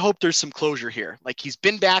kind of hope there's some closure here. Like, he's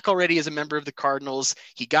been back already as a member of the Cardinals.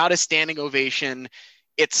 He got a standing ovation.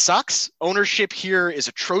 It sucks. Ownership here is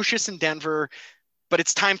atrocious in Denver, but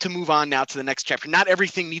it's time to move on now to the next chapter. Not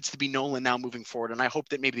everything needs to be Nolan now moving forward. And I hope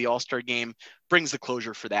that maybe the All-Star game brings the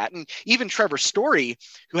closure for that. And even Trevor Story,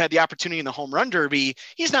 who had the opportunity in the home run derby,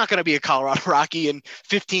 he's not going to be a Colorado Rocky in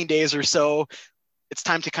 15 days or so. It's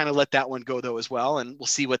time to kind of let that one go though as well. And we'll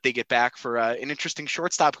see what they get back for an interesting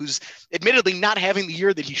shortstop who's admittedly not having the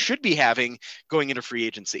year that he should be having going into free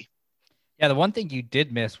agency. Yeah, the one thing you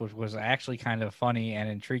did miss, which was actually kind of funny and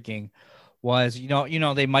intriguing, was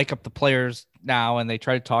they mic up the players now and they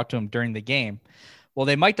try to talk to them during the game. Well,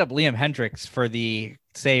 they mic'd up Liam Hendriks for the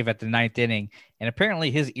save at the 9th inning, and apparently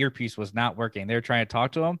his earpiece was not working. They were trying to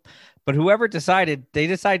talk to him, but they decided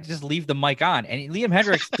to just leave the mic on, and Liam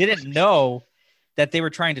Hendriks didn't know that they were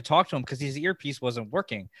trying to talk to him because his earpiece wasn't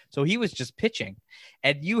working. So he was just pitching,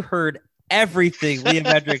 and you heard everything Liam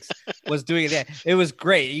Hendriks was doing. That it was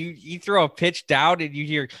great. You throw a pitch down and you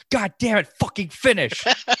hear, God damn it, fucking finish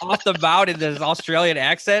off the mound in this Australian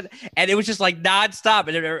accent. And it was just like nonstop.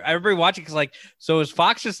 And I remember watching because so is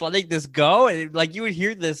Fox just letting this go? And you would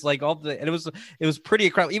hear this and it was pretty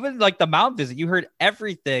incredible. Even the mound visit, you heard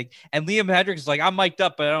everything. And Liam Hendriks is like, I'm mic'd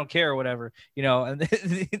up, but I don't care or whatever, and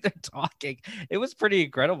they're talking. It was pretty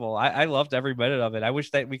incredible. I loved every minute of it. I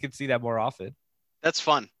wish that we could see that more often. That's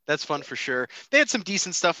fun. That's fun for sure. They had some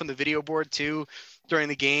decent stuff on the video board too during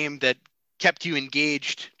the game that kept you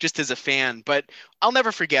engaged just as a fan, but I'll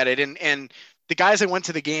never forget it. And the guys I went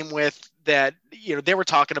to the game with that, they were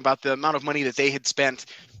talking about the amount of money that they had spent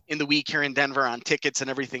in the week here in Denver on tickets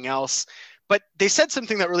and everything else. But they said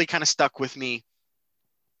something that really kind of stuck with me.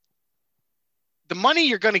 The money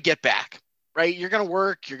you're going to get back. Right? You're going to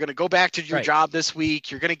work. You're going to go back to your job this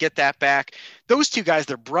week. You're going to get that back. Those two guys,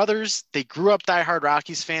 they're brothers. They grew up diehard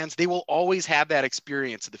Rockies fans. They will always have that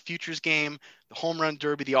experience of the Futures game, the home run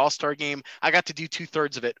derby, the All-Star game. I got to do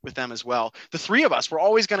 2/3 of it with them as well. The three of us, we're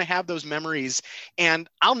always going to have those memories, and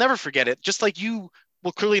I'll never forget it. Just like you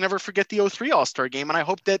will clearly never forget the 2003 All-Star game. And I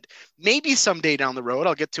hope that maybe someday down the road,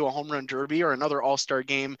 I'll get to a home run derby or another All-Star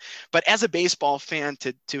game. But as a baseball fan,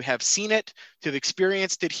 to have seen it, to have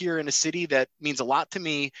experienced it here in a city that means a lot to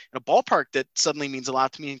me, in a ballpark that suddenly means a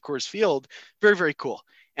lot to me in Coors Field, very, very cool.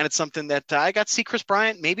 And it's something that I got to see Chris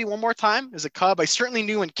Bryant maybe one more time as a Cub. I certainly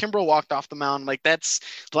knew when Kimbrel walked off the mound, that's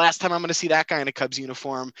the last time I'm going to see that guy in a Cubs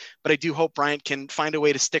uniform. But I do hope Bryant can find a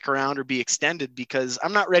way to stick around or be extended because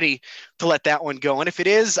I'm not ready to let that one go. And if it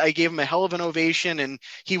is, I gave him a hell of an ovation, and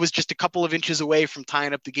he was just a couple of inches away from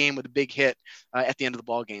tying up the game with a big hit at the end of the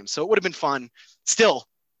ball game. So it would have been fun. Still,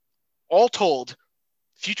 all told,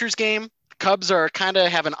 Futures game, Cubs are kind of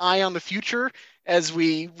have an eye on the future as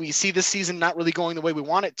we see this season not really going the way we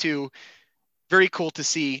want it to. Very cool to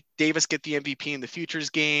see Davis get the MVP in the Futures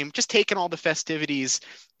game, just taking all the festivities.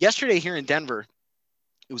 Yesterday here in Denver,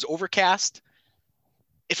 it was overcast.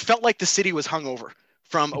 It felt like the city was hungover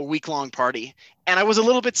from a week-long party. And I was a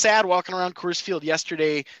little bit sad walking around Coors Field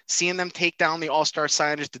yesterday, seeing them take down the All-Star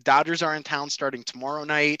signage. The Dodgers are in town starting tomorrow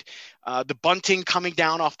night. The bunting coming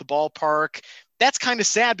down off the ballpark. That's kind of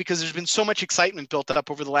sad because there's been so much excitement built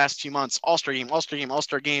up over the last few months. All-Star game, All-Star game,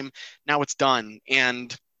 All-Star game. Now it's done.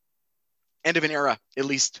 And end of an era, at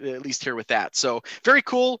least here with that. So very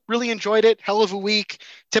cool. Really enjoyed it. Hell of a week.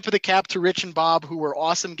 Tip of the cap to Rich and Bob, who were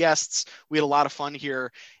awesome guests. We had a lot of fun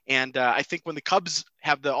here. And I think when the Cubs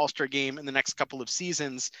have the All-Star game in the next couple of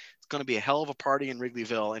seasons, it's going to be a hell of a party in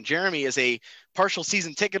Wrigleyville. And Jeremy, is a partial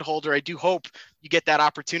season ticket holder, I do hope you get that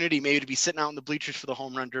opportunity maybe to be sitting out in the bleachers for the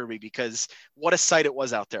home run derby, because what a sight it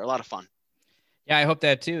was out there. A lot of fun. Yeah, I hope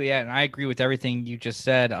that too. Yeah, and I agree with everything you just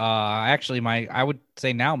said. Actually, I would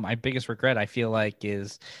say now my biggest regret, I feel like,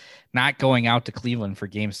 is not going out to Cleveland for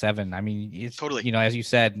Game 7. I mean, it's Totally. You know, as you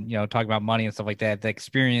said, you know, talking about money and stuff like that, the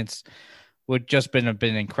experience would just have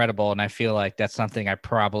been incredible, and I feel like that's something I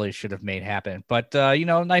probably should have made happen. But you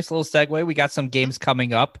know, nice little segue. We got some games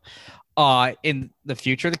coming up in the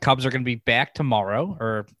future. The Cubs are going to be back tomorrow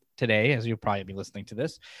or today, as you'll probably be listening to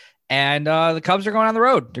this. And the Cubs are going on the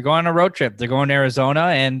road. They're going on a road trip. They're going to Arizona.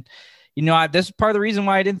 And, you know, this is part of the reason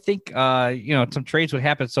why I didn't think, you know, some trades would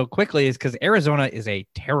happen so quickly is because Arizona is a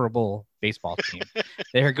terrible baseball team.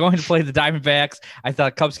 They're going to play the Diamondbacks. I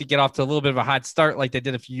thought Cubs could get off to a little bit of a hot start like they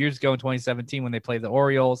did a few years ago in 2017 when they played the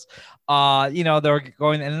Orioles. You know, they're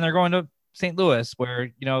going, and then they're going to St. Louis, where,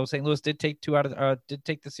 you know, St. Louis did take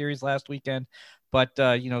the series last weekend, but,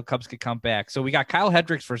 you know, Cubs could come back. So we got Kyle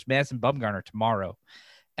Hendricks versus Madison Bumgarner tomorrow.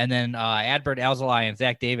 And then Adbert Alzolay and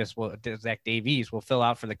Zach Davies will fill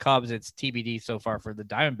out for the Cubs. It's TBD so far for the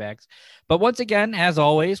Diamondbacks. But once again, as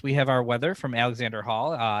always, we have our weather from Alexander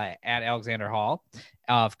Hall at Alexander Hall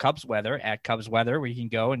of Cubs weather at Cubs weather, where you can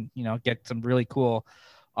go and, you know, get some really cool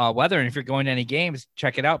weather. And if you're going to any games,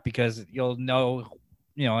 check it out because you'll know,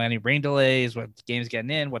 you know, any rain delays, what games getting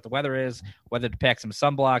in, what the weather is, whether to pack some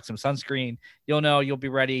sunblock, some sunscreen. You'll know, you'll be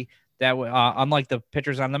ready. That unlike the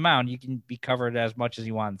pitchers on the mound, you can be covered as much as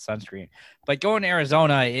you want in sunscreen. But going to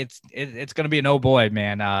Arizona, it's going to be an oh boy,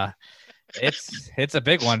 man. It's a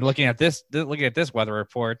big one. Looking at this weather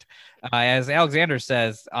report, as Alexander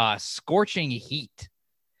says, scorching heat,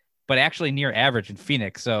 but actually near average in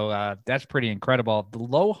Phoenix. So that's pretty incredible. The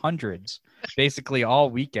low hundreds basically all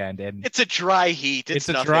weekend, and it's a dry heat. It's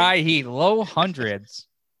a dry heat, low hundreds.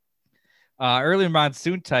 Early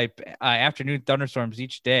monsoon type afternoon thunderstorms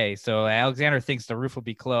each day. So Alexander thinks the roof will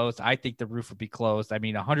be closed. I think the roof will be closed. I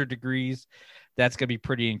mean, 100 degrees. That's going to be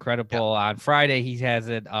pretty incredible. Yep. On Friday, he has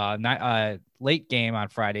it late game on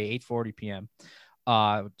Friday, 8:40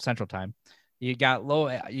 p.m. Central Time.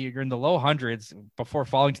 You're in the low hundreds before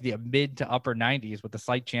falling to the mid to upper 90s with a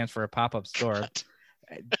slight chance for a pop-up storm.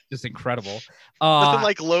 Just incredible. Nothing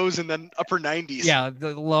like lows in the upper 90s. Yeah,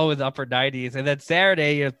 the low in the upper 90s. And then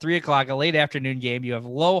Saturday, you have 3:00, a late afternoon game. You have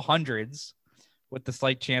low hundreds with the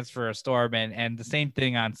slight chance for a storm. And the same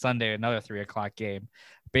thing on Sunday, another 3:00 game.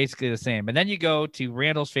 Basically the same. And then you go to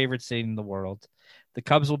Randall's favorite city in the world. The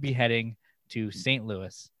Cubs will be heading to St.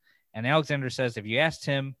 Louis. And Alexander says if you asked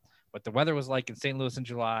him what the weather was like in St. Louis in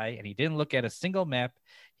July and he didn't look at a single map,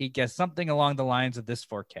 he'd guess something along the lines of this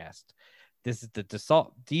forecast. This is the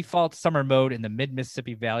default summer mode in the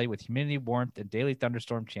mid-Mississippi Valley with humidity, warmth, and daily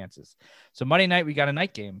thunderstorm chances. So Monday night, we got a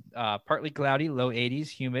night game. Partly cloudy, low 80s,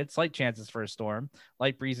 humid, slight chances for a storm.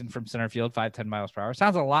 Light breezing from center field, 5-10 miles per hour.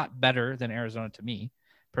 Sounds a lot better than Arizona to me.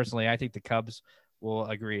 Personally, I think the Cubs will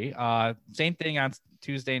agree. Same thing on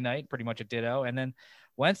Tuesday night, pretty much a ditto. And then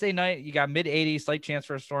Wednesday night, you got mid-80s, slight chance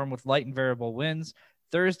for a storm with light and variable winds.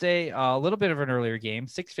 Thursday, a little bit of an earlier game,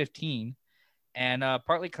 6:15. And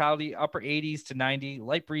partly cloudy, upper 80s to 90,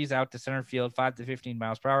 light breeze out to center field, 5 to 15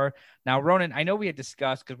 miles per hour. Now, Ronan, I know we had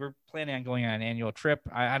discussed because we're planning on going on an annual trip.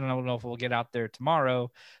 I don't know if we'll get out there tomorrow,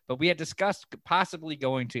 but we had discussed possibly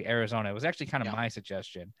going to Arizona. It was actually kind of my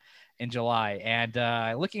suggestion in July. And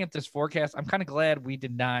looking at this forecast, I'm kind of glad we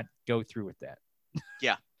did not go through with that.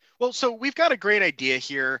 Yeah. Well, so we've got a great idea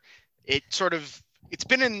here. It's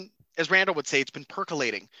been in, as Randall would say, it's been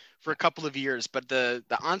percolating for a couple of years, but the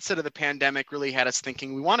onset of the pandemic really had us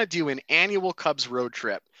thinking we want to do an annual Cubs road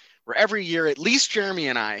trip where every year, at least Jeremy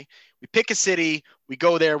and I, we pick a city, we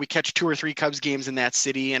go there, we catch 2 or 3 Cubs games in that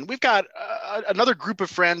city. And we've got another group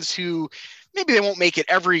of friends who maybe they won't make it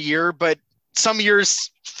every year, but some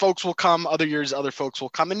years folks will come, other years, other folks will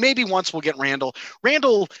come. And maybe once we'll get Randall.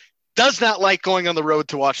 Randall does not like going on the road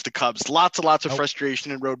to watch the Cubs. Lots of frustration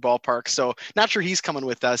in road ballparks. So not sure he's coming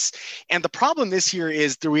with us. And the problem this year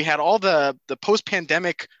is that we had all the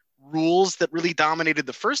post-pandemic rules that really dominated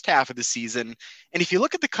the first half of the season. And if you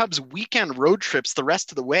look at the Cubs' weekend road trips the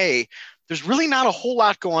rest of the way, there's really not a whole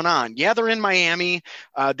lot going on. Yeah, they're in Miami.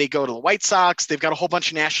 They go to the White Sox. They've got a whole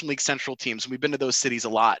bunch of National League Central teams. We've been to those cities a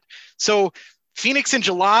lot. So Phoenix in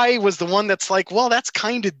July was the one that's like, well, that's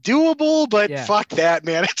kind of doable, but fuck that,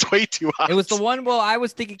 man. It's way too hot. It was the one, well, I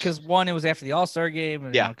was thinking because one, it was after the All-Star game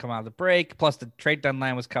and come out of the break. Plus the trade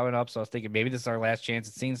deadline was coming up. So I was thinking maybe this is our last chance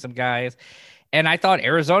at seeing some guys. And I thought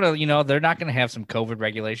Arizona, they're not going to have some COVID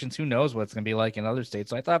regulations. Who knows what it's going to be like in other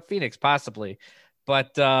states. So I thought Phoenix possibly.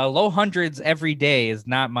 But low hundreds every day is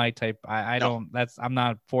not my type. I'm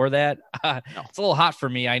not for that. It's a little hot for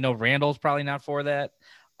me. I know Randall's probably not for that.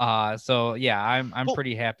 So yeah, I'm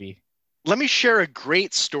pretty happy. Let me share a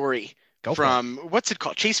great story from what's it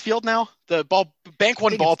called? Chase Field now? The Bank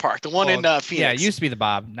One ballpark, the one in Phoenix. Yeah, it used to be the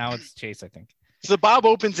Bob. Now it's Chase, I think. So the Bob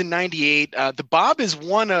opens in 98. The Bob is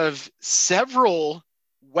one of several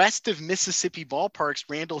west of Mississippi ballparks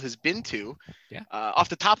Randall has been to. Yeah. Off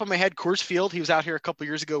the top of my head, Coors Field. He was out here a couple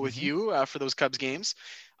years ago with you for those Cubs games.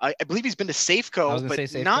 I believe he's been to Safeco,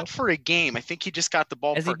 but not for a game. I think he just got the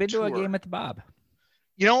ballpark. Has he been tour. to a game at the Bob?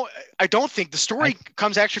 I don't think the story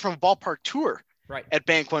comes actually from a ballpark tour at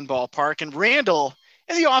Bank One Ballpark. And Randall,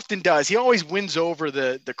 as he often does, he always wins over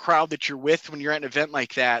the crowd that you're with when you're at an event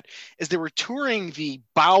like that. As they were touring the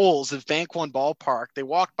bowels of Bank One Ballpark, they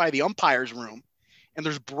walked by the umpire's room, and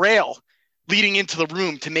there's Braille leading into the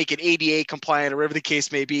room to make it ADA compliant or whatever the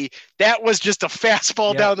case may be. That was just a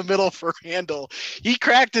fastball down the middle for Randall. He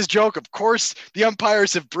cracked his joke. Of course, the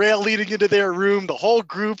umpires have Braille leading into their room. The whole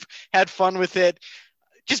group had fun with it.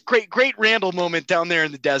 Just great Randall moment down there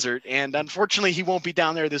in the desert. And unfortunately, he won't be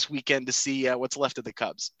down there this weekend to see what's left of the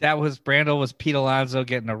Cubs. Randall was Pete Alonso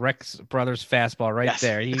getting a Rex Brothers fastball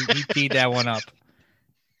there. He teed that one up.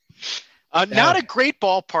 Not a great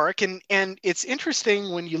ballpark. And it's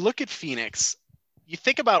interesting when you look at Phoenix, you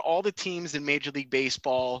think about all the teams in Major League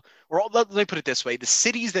Baseball, let me put it this way, the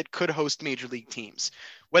cities that could host Major League teams,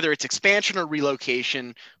 whether it's expansion or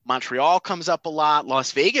relocation. Montreal comes up a lot.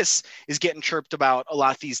 Las Vegas is getting chirped about a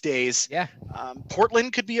lot these days. Yeah.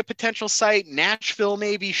 Portland could be a potential site. Nashville,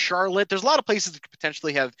 maybe. Charlotte. There's a lot of places that could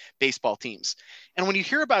potentially have baseball teams. And when you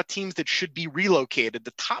hear about teams that should be relocated,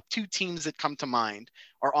 the top two teams that come to mind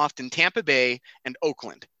are often Tampa Bay and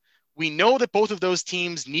Oakland. We know that both of those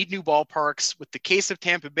teams need new ballparks. With the case of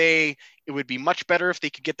Tampa Bay, it would be much better if they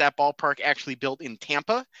could get that ballpark actually built in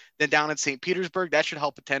Tampa than down in St. Petersburg. That should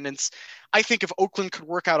help attendance. I think if Oakland could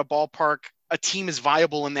work out a ballpark, a team is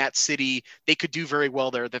viable in that city, they could do very well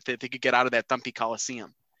there, that they could get out of that dumpy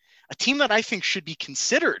Coliseum. A team that I think should be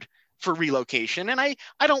considered for relocation, and I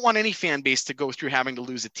don't want any fan base to go through having to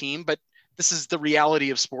lose a team, but this is the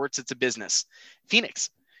reality of sports. It's a business. Phoenix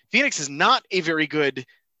is not a very good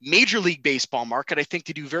Major League Baseball market. I think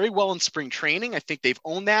they do very well in spring training. I think they've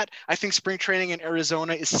owned that. I think spring training in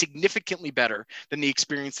Arizona is significantly better than the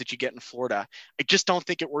experience that you get in Florida. I just don't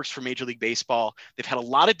think it works for Major League Baseball. They've had a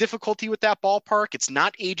lot of difficulty with that ballpark. It's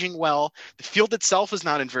not aging well. The field itself is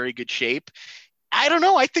not in very good shape. I don't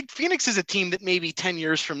know. I think Phoenix is a team that maybe 10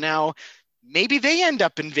 years from now, maybe they end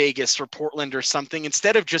up in Vegas or Portland or something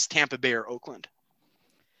instead of just Tampa Bay or Oakland.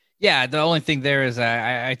 Yeah, the only thing there is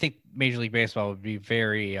I think Major League Baseball would be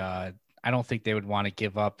very I don't think they would want to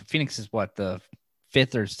give up. Phoenix is the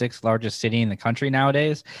 5th or 6th largest city in the country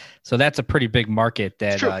nowadays. So that's a pretty big market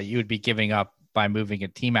that you would be giving up by moving a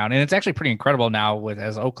team out. And it's actually pretty incredible now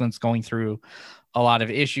as Oakland's going through a lot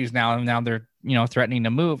of issues now. And now they're, threatening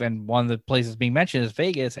to move. And one of the places being mentioned is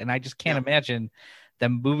Vegas. And I just can't imagine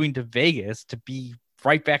them moving to Vegas to be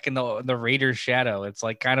right back in the Raiders shadow. It's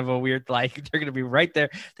like kind of a weird, they're going to be right there.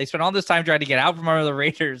 They spent all this time trying to get out from under the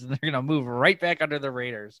Raiders and they're going to move right back under the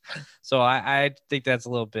Raiders. So I think that's a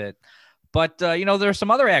little bit, but there's some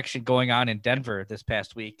other action going on in Denver this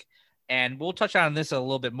past week, and we'll touch on this a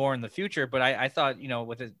little bit more in the future. But I thought,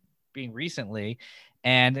 with it being recently,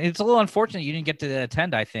 and it's a little unfortunate you didn't get to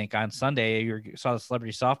attend, I think on Sunday, you saw the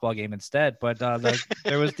celebrity softball game instead, but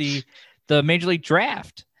there was the Major League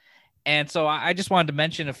Draft. And so I just wanted to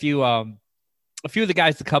mention a few of the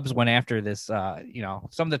guys the Cubs went after this, some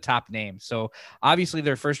of the top names. So obviously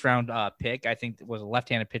their first round pick, I think, was a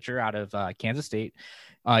left-handed pitcher out of Kansas State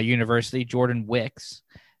University, Jordan Wicks.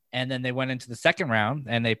 And then they went into the second round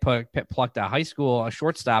and they plucked a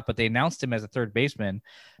shortstop, but they announced him as a third baseman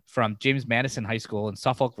from James Madison High School in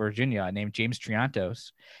Suffolk, Virginia, named James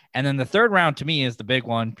Triantos. And then the third round to me is the big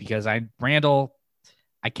one because Randall,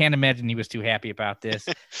 I can't imagine he was too happy about this,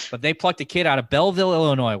 but they plucked a kid out of Belleville,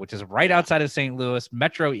 Illinois, which is right outside of St. Louis,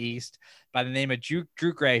 Metro East, by the name of Drew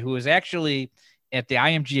Gray, who was actually at the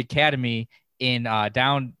IMG Academy in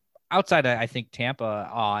down outside of, I think,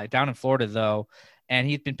 Tampa, down in Florida though. And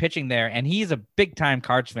he's been pitching there, and he's a big time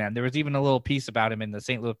Cards fan. There was even a little piece about him in the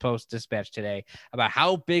St. Louis Post-Dispatch today about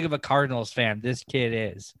how big of a Cardinals fan this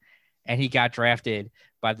kid is. And he got drafted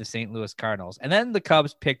by the St. Louis Cardinals. And then the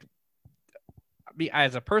Cubs picked me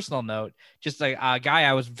as a personal note, just a guy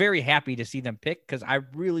I was very happy to see them pick because I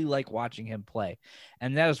really like watching him play.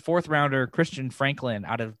 And that was fourth rounder Christian Franklin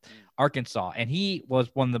out of Arkansas. And he was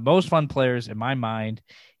one of the most fun players in my mind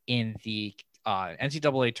in the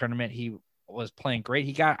NCAA tournament. He was playing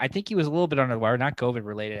great. I think he was a little bit under the wire, not COVID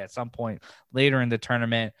related at some point later in the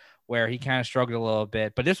tournament where he kind of struggled a little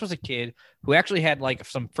bit, but this was a kid who actually had like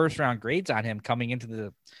some first round grades on him coming into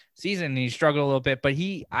the season. And he struggled a little bit, but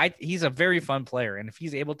he's a very fun player. And if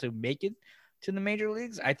he's able to make it to the major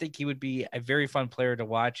leagues, I think he would be a very fun player to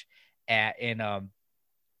watch at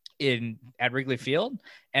Wrigley Field.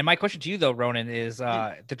 And my question to you though, Ronan, is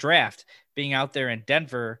the draft being out there in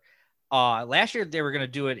Denver. Last year they were going to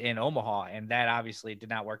do it in Omaha, and that obviously did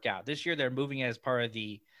not work out. This year they're moving it as part of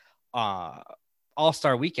the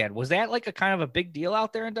All-Star Weekend. Was that like a kind of a big deal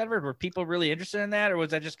out there in Denver? Were people really interested in that, or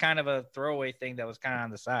was that just kind of a throwaway thing that was kind of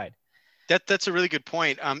on the side? That's a really good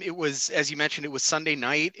point. It was, as you mentioned, it was Sunday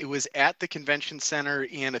night. It was at the convention center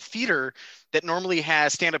in a theater that normally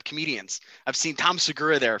has stand-up comedians. I've seen Tom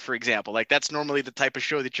Segura there, for example. Like that's normally the type of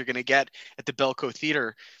show that you're going to get at the Belco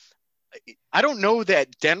Theater. I don't know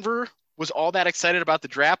that Denver was all that excited about the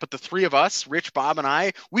draft, but the three of us, Rich, Bob, and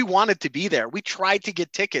I, we wanted to be there. We tried to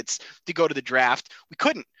get tickets to go to the draft. We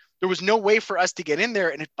couldn't. There was no way for us to get in there.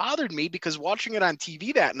 And it bothered me because watching it on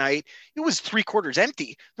TV that night, it was 3/4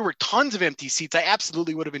 empty. There were tons of empty seats. I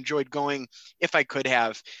absolutely would have enjoyed going if I could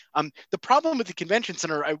have. The problem with the convention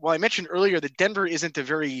center, I mentioned earlier that Denver isn't a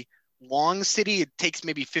very long city. It takes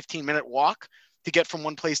maybe 15-minute walk to get from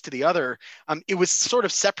one place to the other. It was sort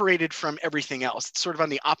of separated from everything else. It's sort of on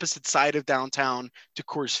the opposite side of downtown to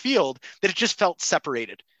Coors Field, that it just felt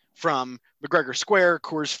separated from McGregor Square,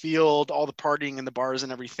 Coors Field, all the partying and the bars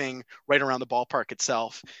and everything right around the ballpark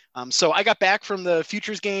itself. So I got back from the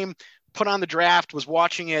Futures game, put on the draft, was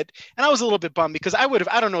watching it, and I was a little bit bummed because I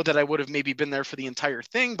don't know that I would have maybe been there for the entire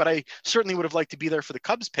thing, but I certainly would have liked to be there for the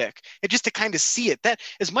Cubs pick and just to kind of see it. That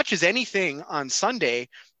as much as anything on Sunday,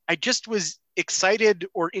 I just was excited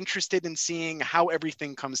or interested in seeing how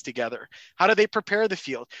everything comes together. How do they prepare the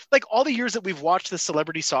field? Like all the years that we've watched the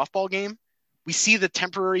celebrity softball game, we see the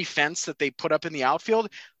temporary fence that they put up in the outfield.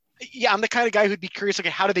 Yeah, I'm the kind of guy who'd be curious, okay,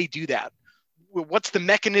 how do they do that? What's the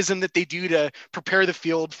mechanism that they do to prepare the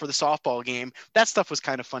field for the softball game? That stuff was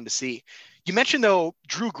kind of fun to see. You mentioned, though,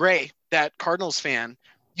 Drew Gray, that Cardinals fan.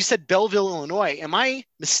 You said Belleville, Illinois. Am I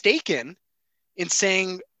mistaken in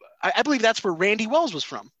saying, I believe that's where Randy Wells was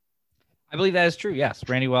from? I believe that is true. Yes.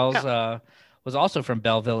 Randy Wells was also from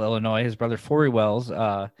Belleville, Illinois. His brother, Forey Wells,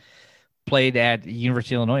 played at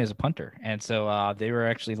University of Illinois as a punter. And so they were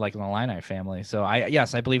actually like an Illini family. So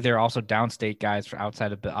I believe they're also downstate guys for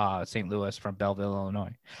outside of St. Louis from Belleville,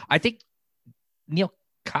 Illinois. I think Neil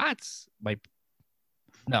Kotz might.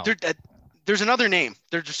 No, there's another name.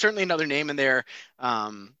 There's certainly another name in there.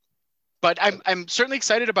 But I'm certainly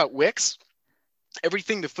excited about Wicks.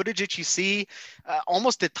 Everything, the footage that you see,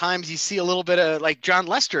 almost at times you see a little bit of like John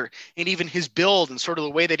Lester and even his build and sort of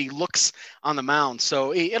the way that he looks on the mound.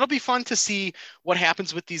 So it'll be fun to see what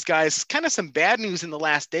happens with these guys. Kind of some bad news in the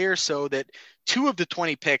last day or so that 2 of the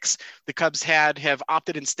 20 picks the Cubs have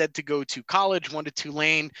opted instead to go to college, one to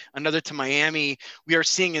Tulane, another to Miami. We are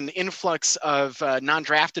seeing an influx of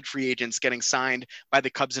non-drafted free agents getting signed by the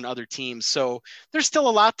Cubs and other teams. So there's still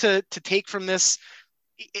a lot to take from this.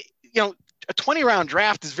 A 20-round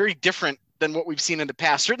draft is very different than what we've seen in the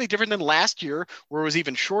past. Certainly different than last year, where it was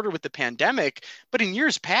even shorter with the pandemic. But in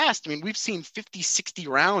years past, I mean, we've seen 50, 60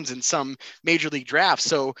 rounds in some major league drafts.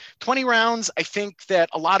 So 20 rounds, I think that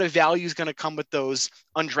a lot of value is going to come with those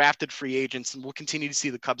undrafted free agents, and we'll continue to see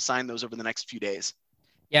the Cubs sign those over the next few days.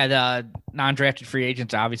 Yeah, the non-drafted free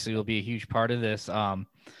agents obviously will be a huge part of this.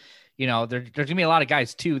 There's going to be a lot of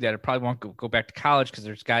guys, too, that probably won't go back to college because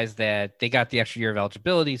there's guys that they got the extra year of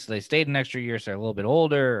eligibility, so they stayed an extra year, so they're a little bit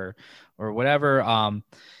older or whatever.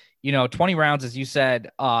 20 rounds, as you said,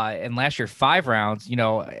 and last year, 5 rounds.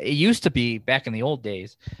 It used to be back in the old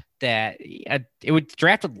days that it would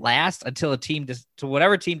drafted last until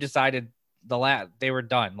whatever team decided they were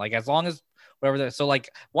done. Like as long as whatever. So like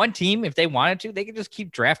one team, if they wanted to, they could just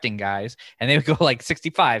keep drafting guys and they would go like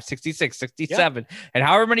 65, 66, 67, and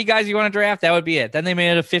however many guys you want to draft, that would be it. Then they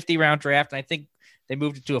made it a 50-round draft. And I think they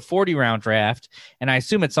moved it to a 40-round draft. And I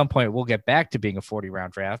assume at some point we'll get back to being a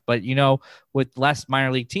 40-round draft. But, with less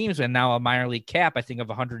minor league teams and now a minor league cap, I think of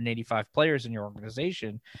 185 players in your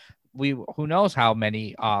organization, who knows how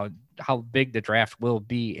many how big the draft will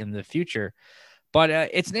be in the future. But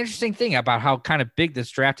it's an interesting thing about how kind of big this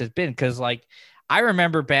draft has been, because like I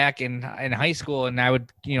remember back in high school, and I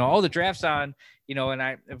would, the draft's on,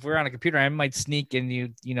 and if we're on a computer, I might sneak, and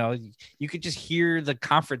you could just hear the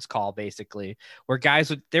conference call basically, where guys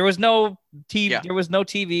would, there was no TV, there was no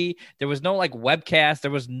TV, there was no like webcast,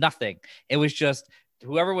 there was nothing. It was just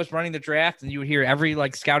whoever was running the draft, and you would hear every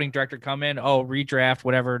like scouting director come in, redraft,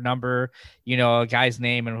 whatever number, a guy's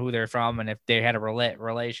name and who they're from. And if they had a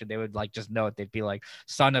relation, they would like just know it. They'd be like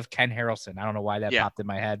son of Ken Harrelson. I don't know why that popped in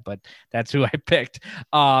my head, but that's who I picked.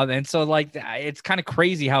 And so like, it's kind of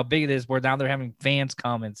crazy how big it is where now they're having fans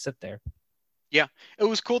come and sit there. Yeah, it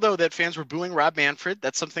was cool though that fans were booing Rob Manfred.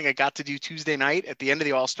 That's something I got to do Tuesday night at the end of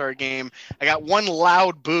the All-Star game. I got one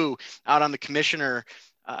loud boo out on the commissioner.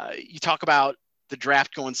 You talk about the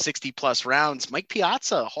draft going 60 plus rounds. Mike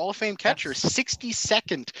Piazza, Hall of Fame catcher,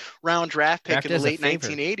 62nd round draft pick in the late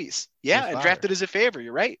 1980s. Yeah, and drafted as a favor.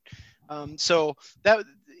 You're right. So that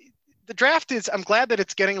the draft is, I'm glad that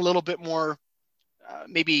it's getting a little bit more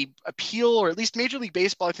maybe appeal, or at least Major League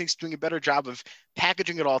Baseball, I think, is doing a better job of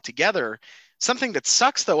packaging it all together. Something that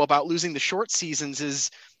sucks though about losing the short seasons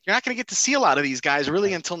is you're not going to get to see a lot of these guys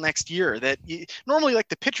really until next year. Normally, like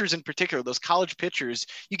the pitchers in particular, those college pitchers,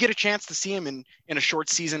 you get a chance to see them in a short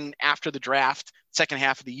season after the draft, second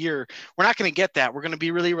half of the year. We're not going to get that. We're going to be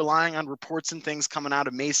really relying on reports and things coming out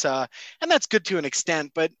of Mesa, and that's good to an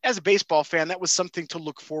extent. But as a baseball fan, that was something to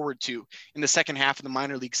look forward to in the second half of the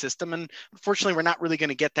minor league system. And unfortunately, we're not really going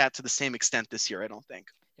to get that to the same extent this year, I don't think.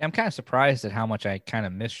 I'm kind of surprised at how much I kind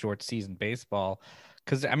of miss short season baseball.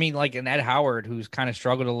 Because, I mean, like an Ed Howard, who's kind of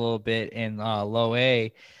struggled a little bit in low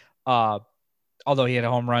A, although he had a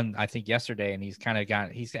home run, I think, yesterday, and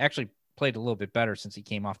he's actually played a little bit better since he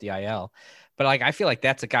came off the IL. But, like, I feel like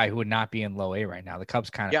that's a guy who would not be in low A right now. The Cubs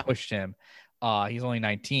kind of pushed him. He's only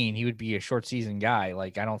 19. He would be a short season guy.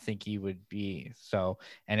 Like, I don't think he would be. So,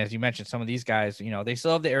 and as you mentioned, some of these guys, they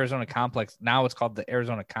still have the Arizona Complex. Now it's called the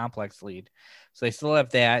Arizona Complex lead. So they still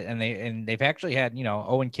have that. And they've actually had,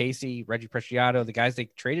 Owen Casey, Reggie Preciado, the guys they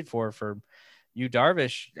traded for Yu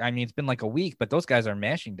Darvish. I mean, it's been like a week, but those guys are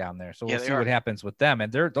mashing down there. So we'll see what happens with them.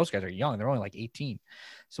 And those guys are young. They're only like 18.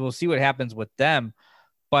 So we'll see what happens with them.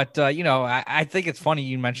 But, I think it's funny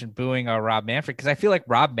you mentioned booing Rob Manfred, because I feel like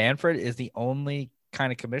Rob Manfred is the only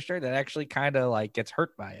kind of commissioner that actually kind of like gets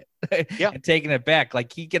hurt by it and taking it back.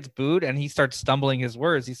 Like he gets booed and he starts stumbling his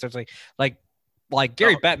words. He starts like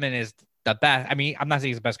Gary Bettman is the best. I mean, I'm not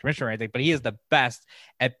saying he's the best commissioner or anything, but he is the best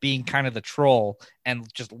at being kind of the troll and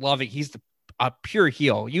just loving. He's a pure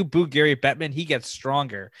heel. You boo Gary Bettman, he gets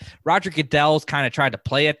stronger. Roger Goodell's kind of tried to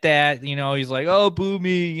play at that. He's like, oh, boo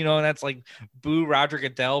me, and that's like boo Roger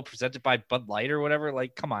Goodell presented by Bud Light or whatever.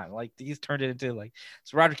 Like, come on. Like, he's turned it into like,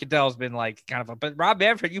 so Roger Goodell's been like kind of but Rob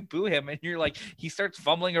Manfred, you boo him and you're like, he starts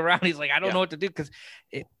fumbling around. He's like, I don't know what to do. Because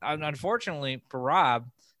unfortunately for Rob,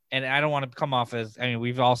 and I don't want to come off as, I mean,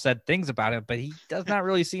 we've all said things about him, but he does not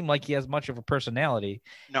really seem like he has much of a personality.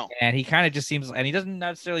 No. And he kind of just seems, and he doesn't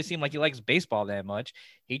necessarily seem like he likes baseball that much.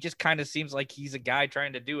 He just kind of seems like he's a guy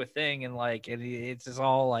trying to do a thing. And like, it's just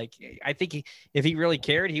all like, I think if he really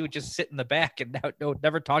cared, he would just sit in the back and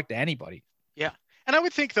never talk to anybody. Yeah. And I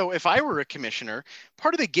would think, though, if I were a commissioner,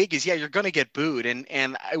 part of the gig is, you're going to get booed,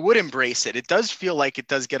 and I would embrace it. It does feel like it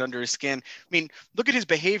does get under his skin. I mean, look at his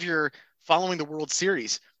behavior following the World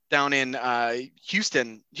Series down in Texas,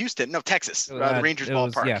 the Rangers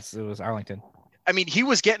ballpark. Yes, it was Arlington. I mean, he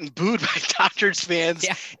was getting booed by Dodgers fans,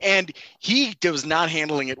 and he was not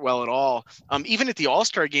handling it well at all. Even at the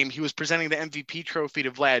All-Star game, he was presenting the MVP trophy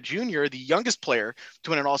to Vlad Jr., the youngest player to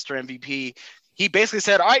win an All-Star MVP. He basically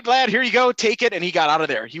said, all right, Vlad, here you go, take it. And he got out of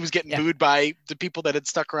there. He was getting booed by the people that had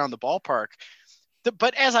stuck around the ballpark.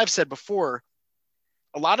 But as I've said before,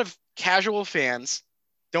 a lot of casual fans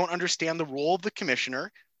don't understand the role of the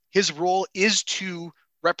commissioner. His role is to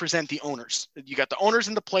represent the owners. You got the owners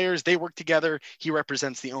and the players, they work together. He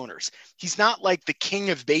represents the owners. He's not like the king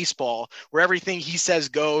of baseball where everything he says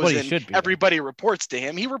goes and everybody reports to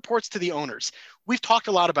him. He reports to the owners. We've talked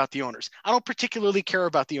a lot about the owners. I don't particularly care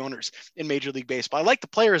about the owners in Major League Baseball. I like the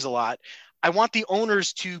players a lot. I want the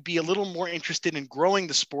owners to be a little more interested in growing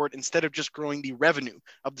the sport instead of just growing the revenue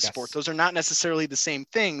of the sport. Those are not necessarily the same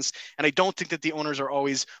things. And I don't think that the owners are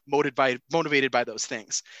always motivated by those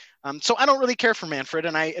things. So I don't really care for Manfred,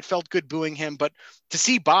 and it felt good booing him. But to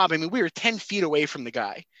see Bob, I mean, we were 10 feet away from the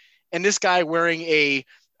guy. And this guy wearing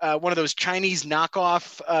one of those Chinese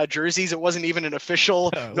knockoff jerseys. It wasn't even an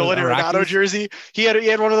official Nolan Arenado jersey. He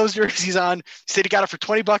had one of those jerseys on. He said he got it for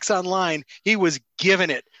 $20 online. He was giving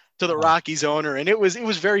it to the Rockies owner. And it was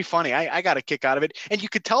very funny. I got a kick out of it. And you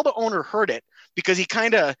could tell the owner heard it because he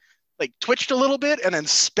kind of like twitched a little bit and then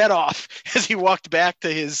sped off as he walked back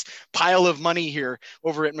to his pile of money here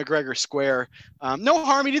over at McGregor Square. No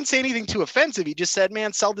harm. He didn't say anything too offensive. He just said,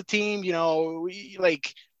 man, sell the team. You know,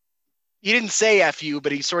 like, he didn't say F you,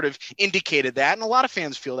 but he sort of indicated that. And a lot of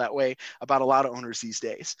fans feel that way about a lot of owners these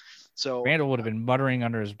days. So Randall would have been muttering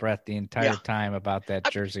under his breath the entire time about that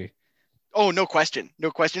jersey. Oh, no question. No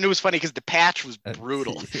question. It was funny because the patch was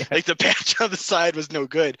brutal. Yeah. Like the patch on the side was no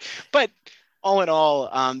good. But all in all,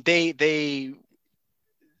 we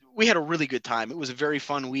had a really good time. It was a very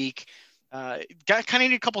fun week. Got kind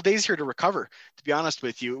of need a couple days here to recover, to be honest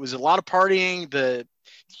with you. It was a lot of partying.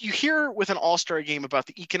 You hear with an all-star game about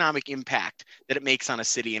the economic impact that it makes on a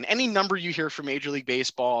city, and any number you hear from Major League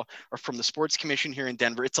Baseball or from the Sports Commission here in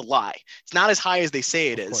Denver, it's a lie. It's not as high as they say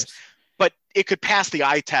it is, but it could pass the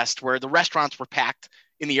eye test where the restaurants were packed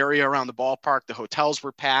in the area around the ballpark. The hotels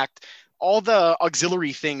were packed. All the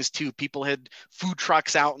auxiliary things too. People had food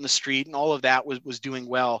trucks out in the street, and all of that was doing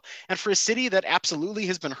well. And for a city that absolutely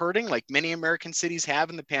has been hurting, like many American cities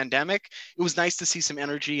have in the pandemic, it was nice to see some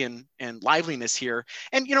energy and liveliness here.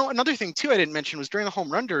 And, you know, another thing too I didn't mention was during the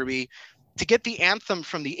home run derby, to get the anthem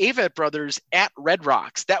from the Avett brothers at Red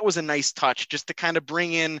Rocks. That was a nice touch, just to kind of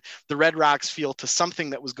bring in the Red Rocks feel to something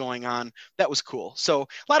that was going on. That was cool. So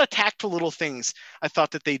a lot of tactful little things I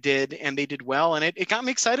thought that they did, and they did well. And it got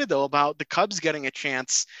me excited though about the Cubs getting a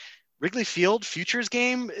chance. Wrigley Field Futures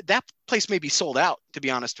game, that place may be sold out, to be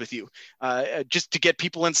honest with you, just to get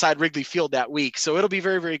people inside Wrigley Field that week. So it'll be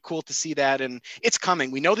very, very cool to see that. And it's coming.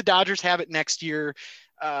 We know the Dodgers have it next year.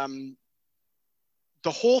 The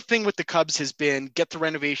whole thing with the Cubs has been get the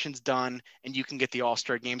renovations done and you can get the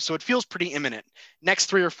All-Star game. So it feels pretty imminent. Next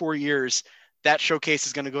 3 or 4 years, that showcase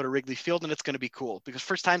is going to go to Wrigley Field, and it's going to be cool because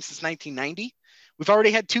first time since 1990, we've already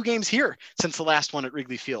had 2 games here since the last one at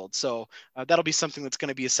Wrigley Field. So that'll be something that's going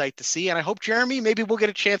to be a sight to see. And I hope, Jeremy, maybe we'll get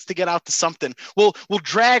a chance to get out to something. We'll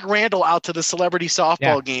drag Randall out to the celebrity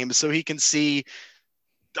softball games so he can see,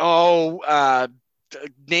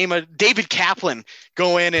 name a David Kaplan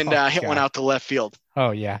go in and hit one out to left field.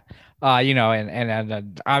 Oh yeah. You know,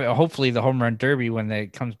 and hopefully the home run derby, when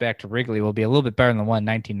it comes back to Wrigley, will be a little bit better than the one in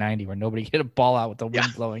 1990 where nobody hit a ball out with the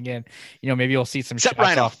wind blowing in. You know, maybe you'll see some shots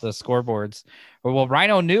Rhino off the scoreboards. Or well,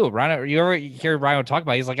 Rhino knew. Rhino, you ever hear Rhino talk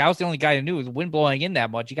about it? He's like, I was the only guy who knew, with the wind blowing in that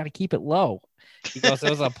much, you got to keep it low. He goes, it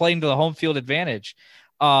was a playing to the home field advantage.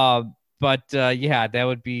 But that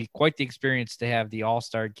would be quite the experience to have the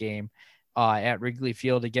All-Star game at Wrigley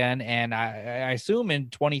Field again. And I assume in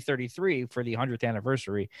 2033 for the 100th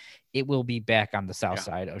anniversary, it will be back on the south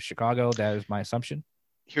side of Chicago. That is my assumption.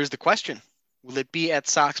 Here's the question. Will it be at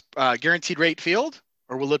Sox guaranteed rate field,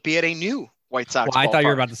 or will it be at a new White Sox Well, I ballpark? thought you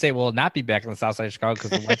were about to say, will it not be back on the south side of Chicago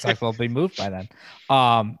because the White Sox will be moved by then.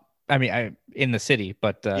 In the city,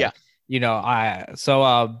 but so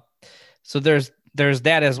there's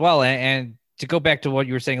that as well. And to go back to what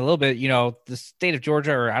you were saying a little bit, you know, the state of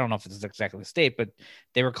Georgia, or I don't know if it's exactly the state, but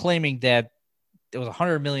they were claiming that it was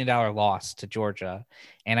 $100 million loss to Georgia.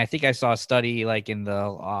 And I think I saw a study like in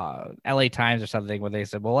the LA Times or something where they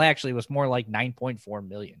said, well, actually it was more like 9.4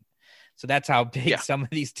 million. So that's how big some of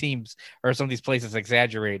these teams or some of these places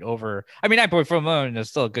exaggerate over. I mean, 9.4 million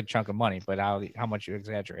is still a good chunk of money, but how much you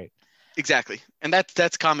exaggerate. Exactly. And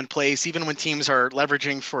that's commonplace. Even when teams are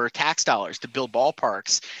leveraging for tax dollars to build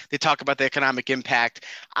ballparks, they talk about the economic impact.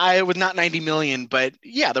 I was not 90 million, but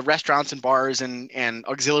yeah, the restaurants and bars and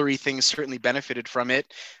auxiliary things certainly benefited from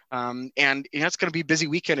it. And it's going to be a busy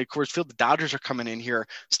weekend at Coors Field. The Dodgers are coming in here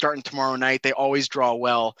starting tomorrow night. They always draw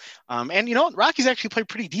well. And Rockies actually play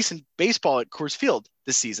pretty decent baseball at Coors Field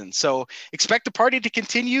this season. So expect the party to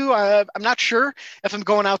continue. I'm not sure if I'm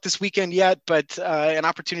going out this weekend yet, but an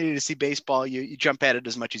opportunity to see baseball, you jump at it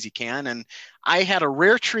as much as you can. And I had a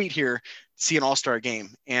rare treat here to see an all-star game.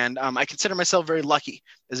 And I consider myself very lucky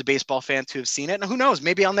as a baseball fan to have seen it. And who knows,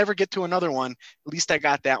 maybe I'll never get to another one. At least I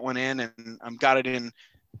got that one in, and got it in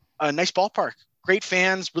a nice ballpark. Great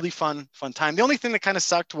fans, really fun time. The only thing that kind of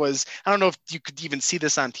sucked was, I don't know if you could even see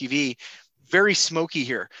this on TV, very smoky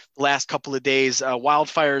here the last couple of days.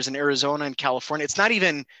 Wildfires in Arizona and California. It's not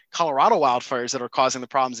even Colorado wildfires that are causing the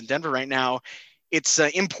problems in Denver right now. It's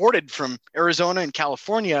imported from Arizona and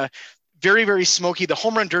California. Very, very smoky. The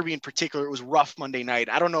home run derby in particular, it was rough Monday night.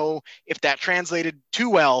 I don't know if that translated too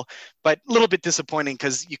well, but a little bit disappointing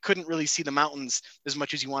because you couldn't really see the mountains as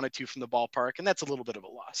much as you wanted to from the ballpark, and that's a little bit of a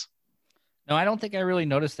loss. No, I don't think I really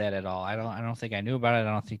noticed that at all. I don't think I knew about it.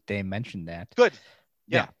 I don't think they mentioned that. Good.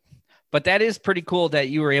 Yeah. But that is pretty cool that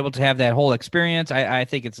you were able to have that whole experience. I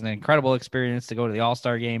think it's an incredible experience to go to the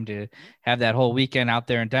All-Star game, to have that whole weekend out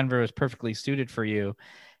there in Denver is perfectly suited for you.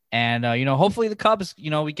 And, hopefully the Cubs,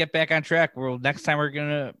 we get back on track. Next time we're going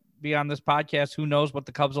to be on this podcast, who knows what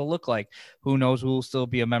the Cubs will look like? Who knows who will still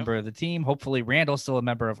be a member of the team? Hopefully Randall's still a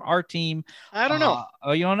member of our team. I don't know.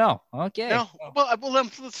 Oh, you don't know? Okay. No. Well, I'm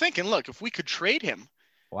thinking, look, if we could trade him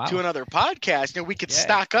to another podcast, we could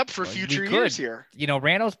stock up for future years here.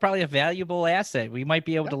 Randall's probably a valuable asset. We might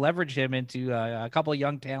be able to leverage him into a couple of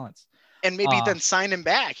young talents. And maybe then sign him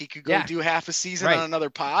back. He could go do half a season on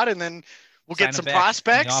another pod, and then we'll get some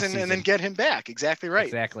prospects and then get him back. Exactly right.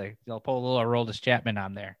 Exactly. They'll pull a little Aroldis Chapman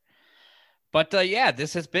on there. But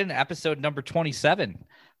this has been episode number 27.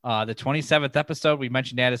 The 27th episode. We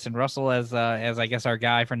mentioned Addison Russell as I guess our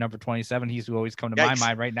guy for number 27. He's who always come to my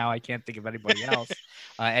mind right now. I can't think of anybody else.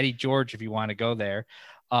 Eddie George, if you want to go there.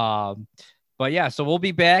 But yeah, so we'll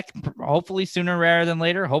be back hopefully sooner rather than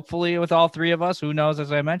later. Hopefully with all three of us. Who knows,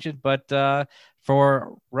 as I mentioned. But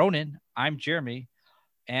for Ronan, I'm Jeremy,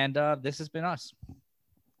 and this has been us.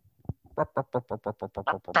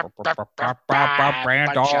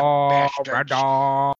 Brando.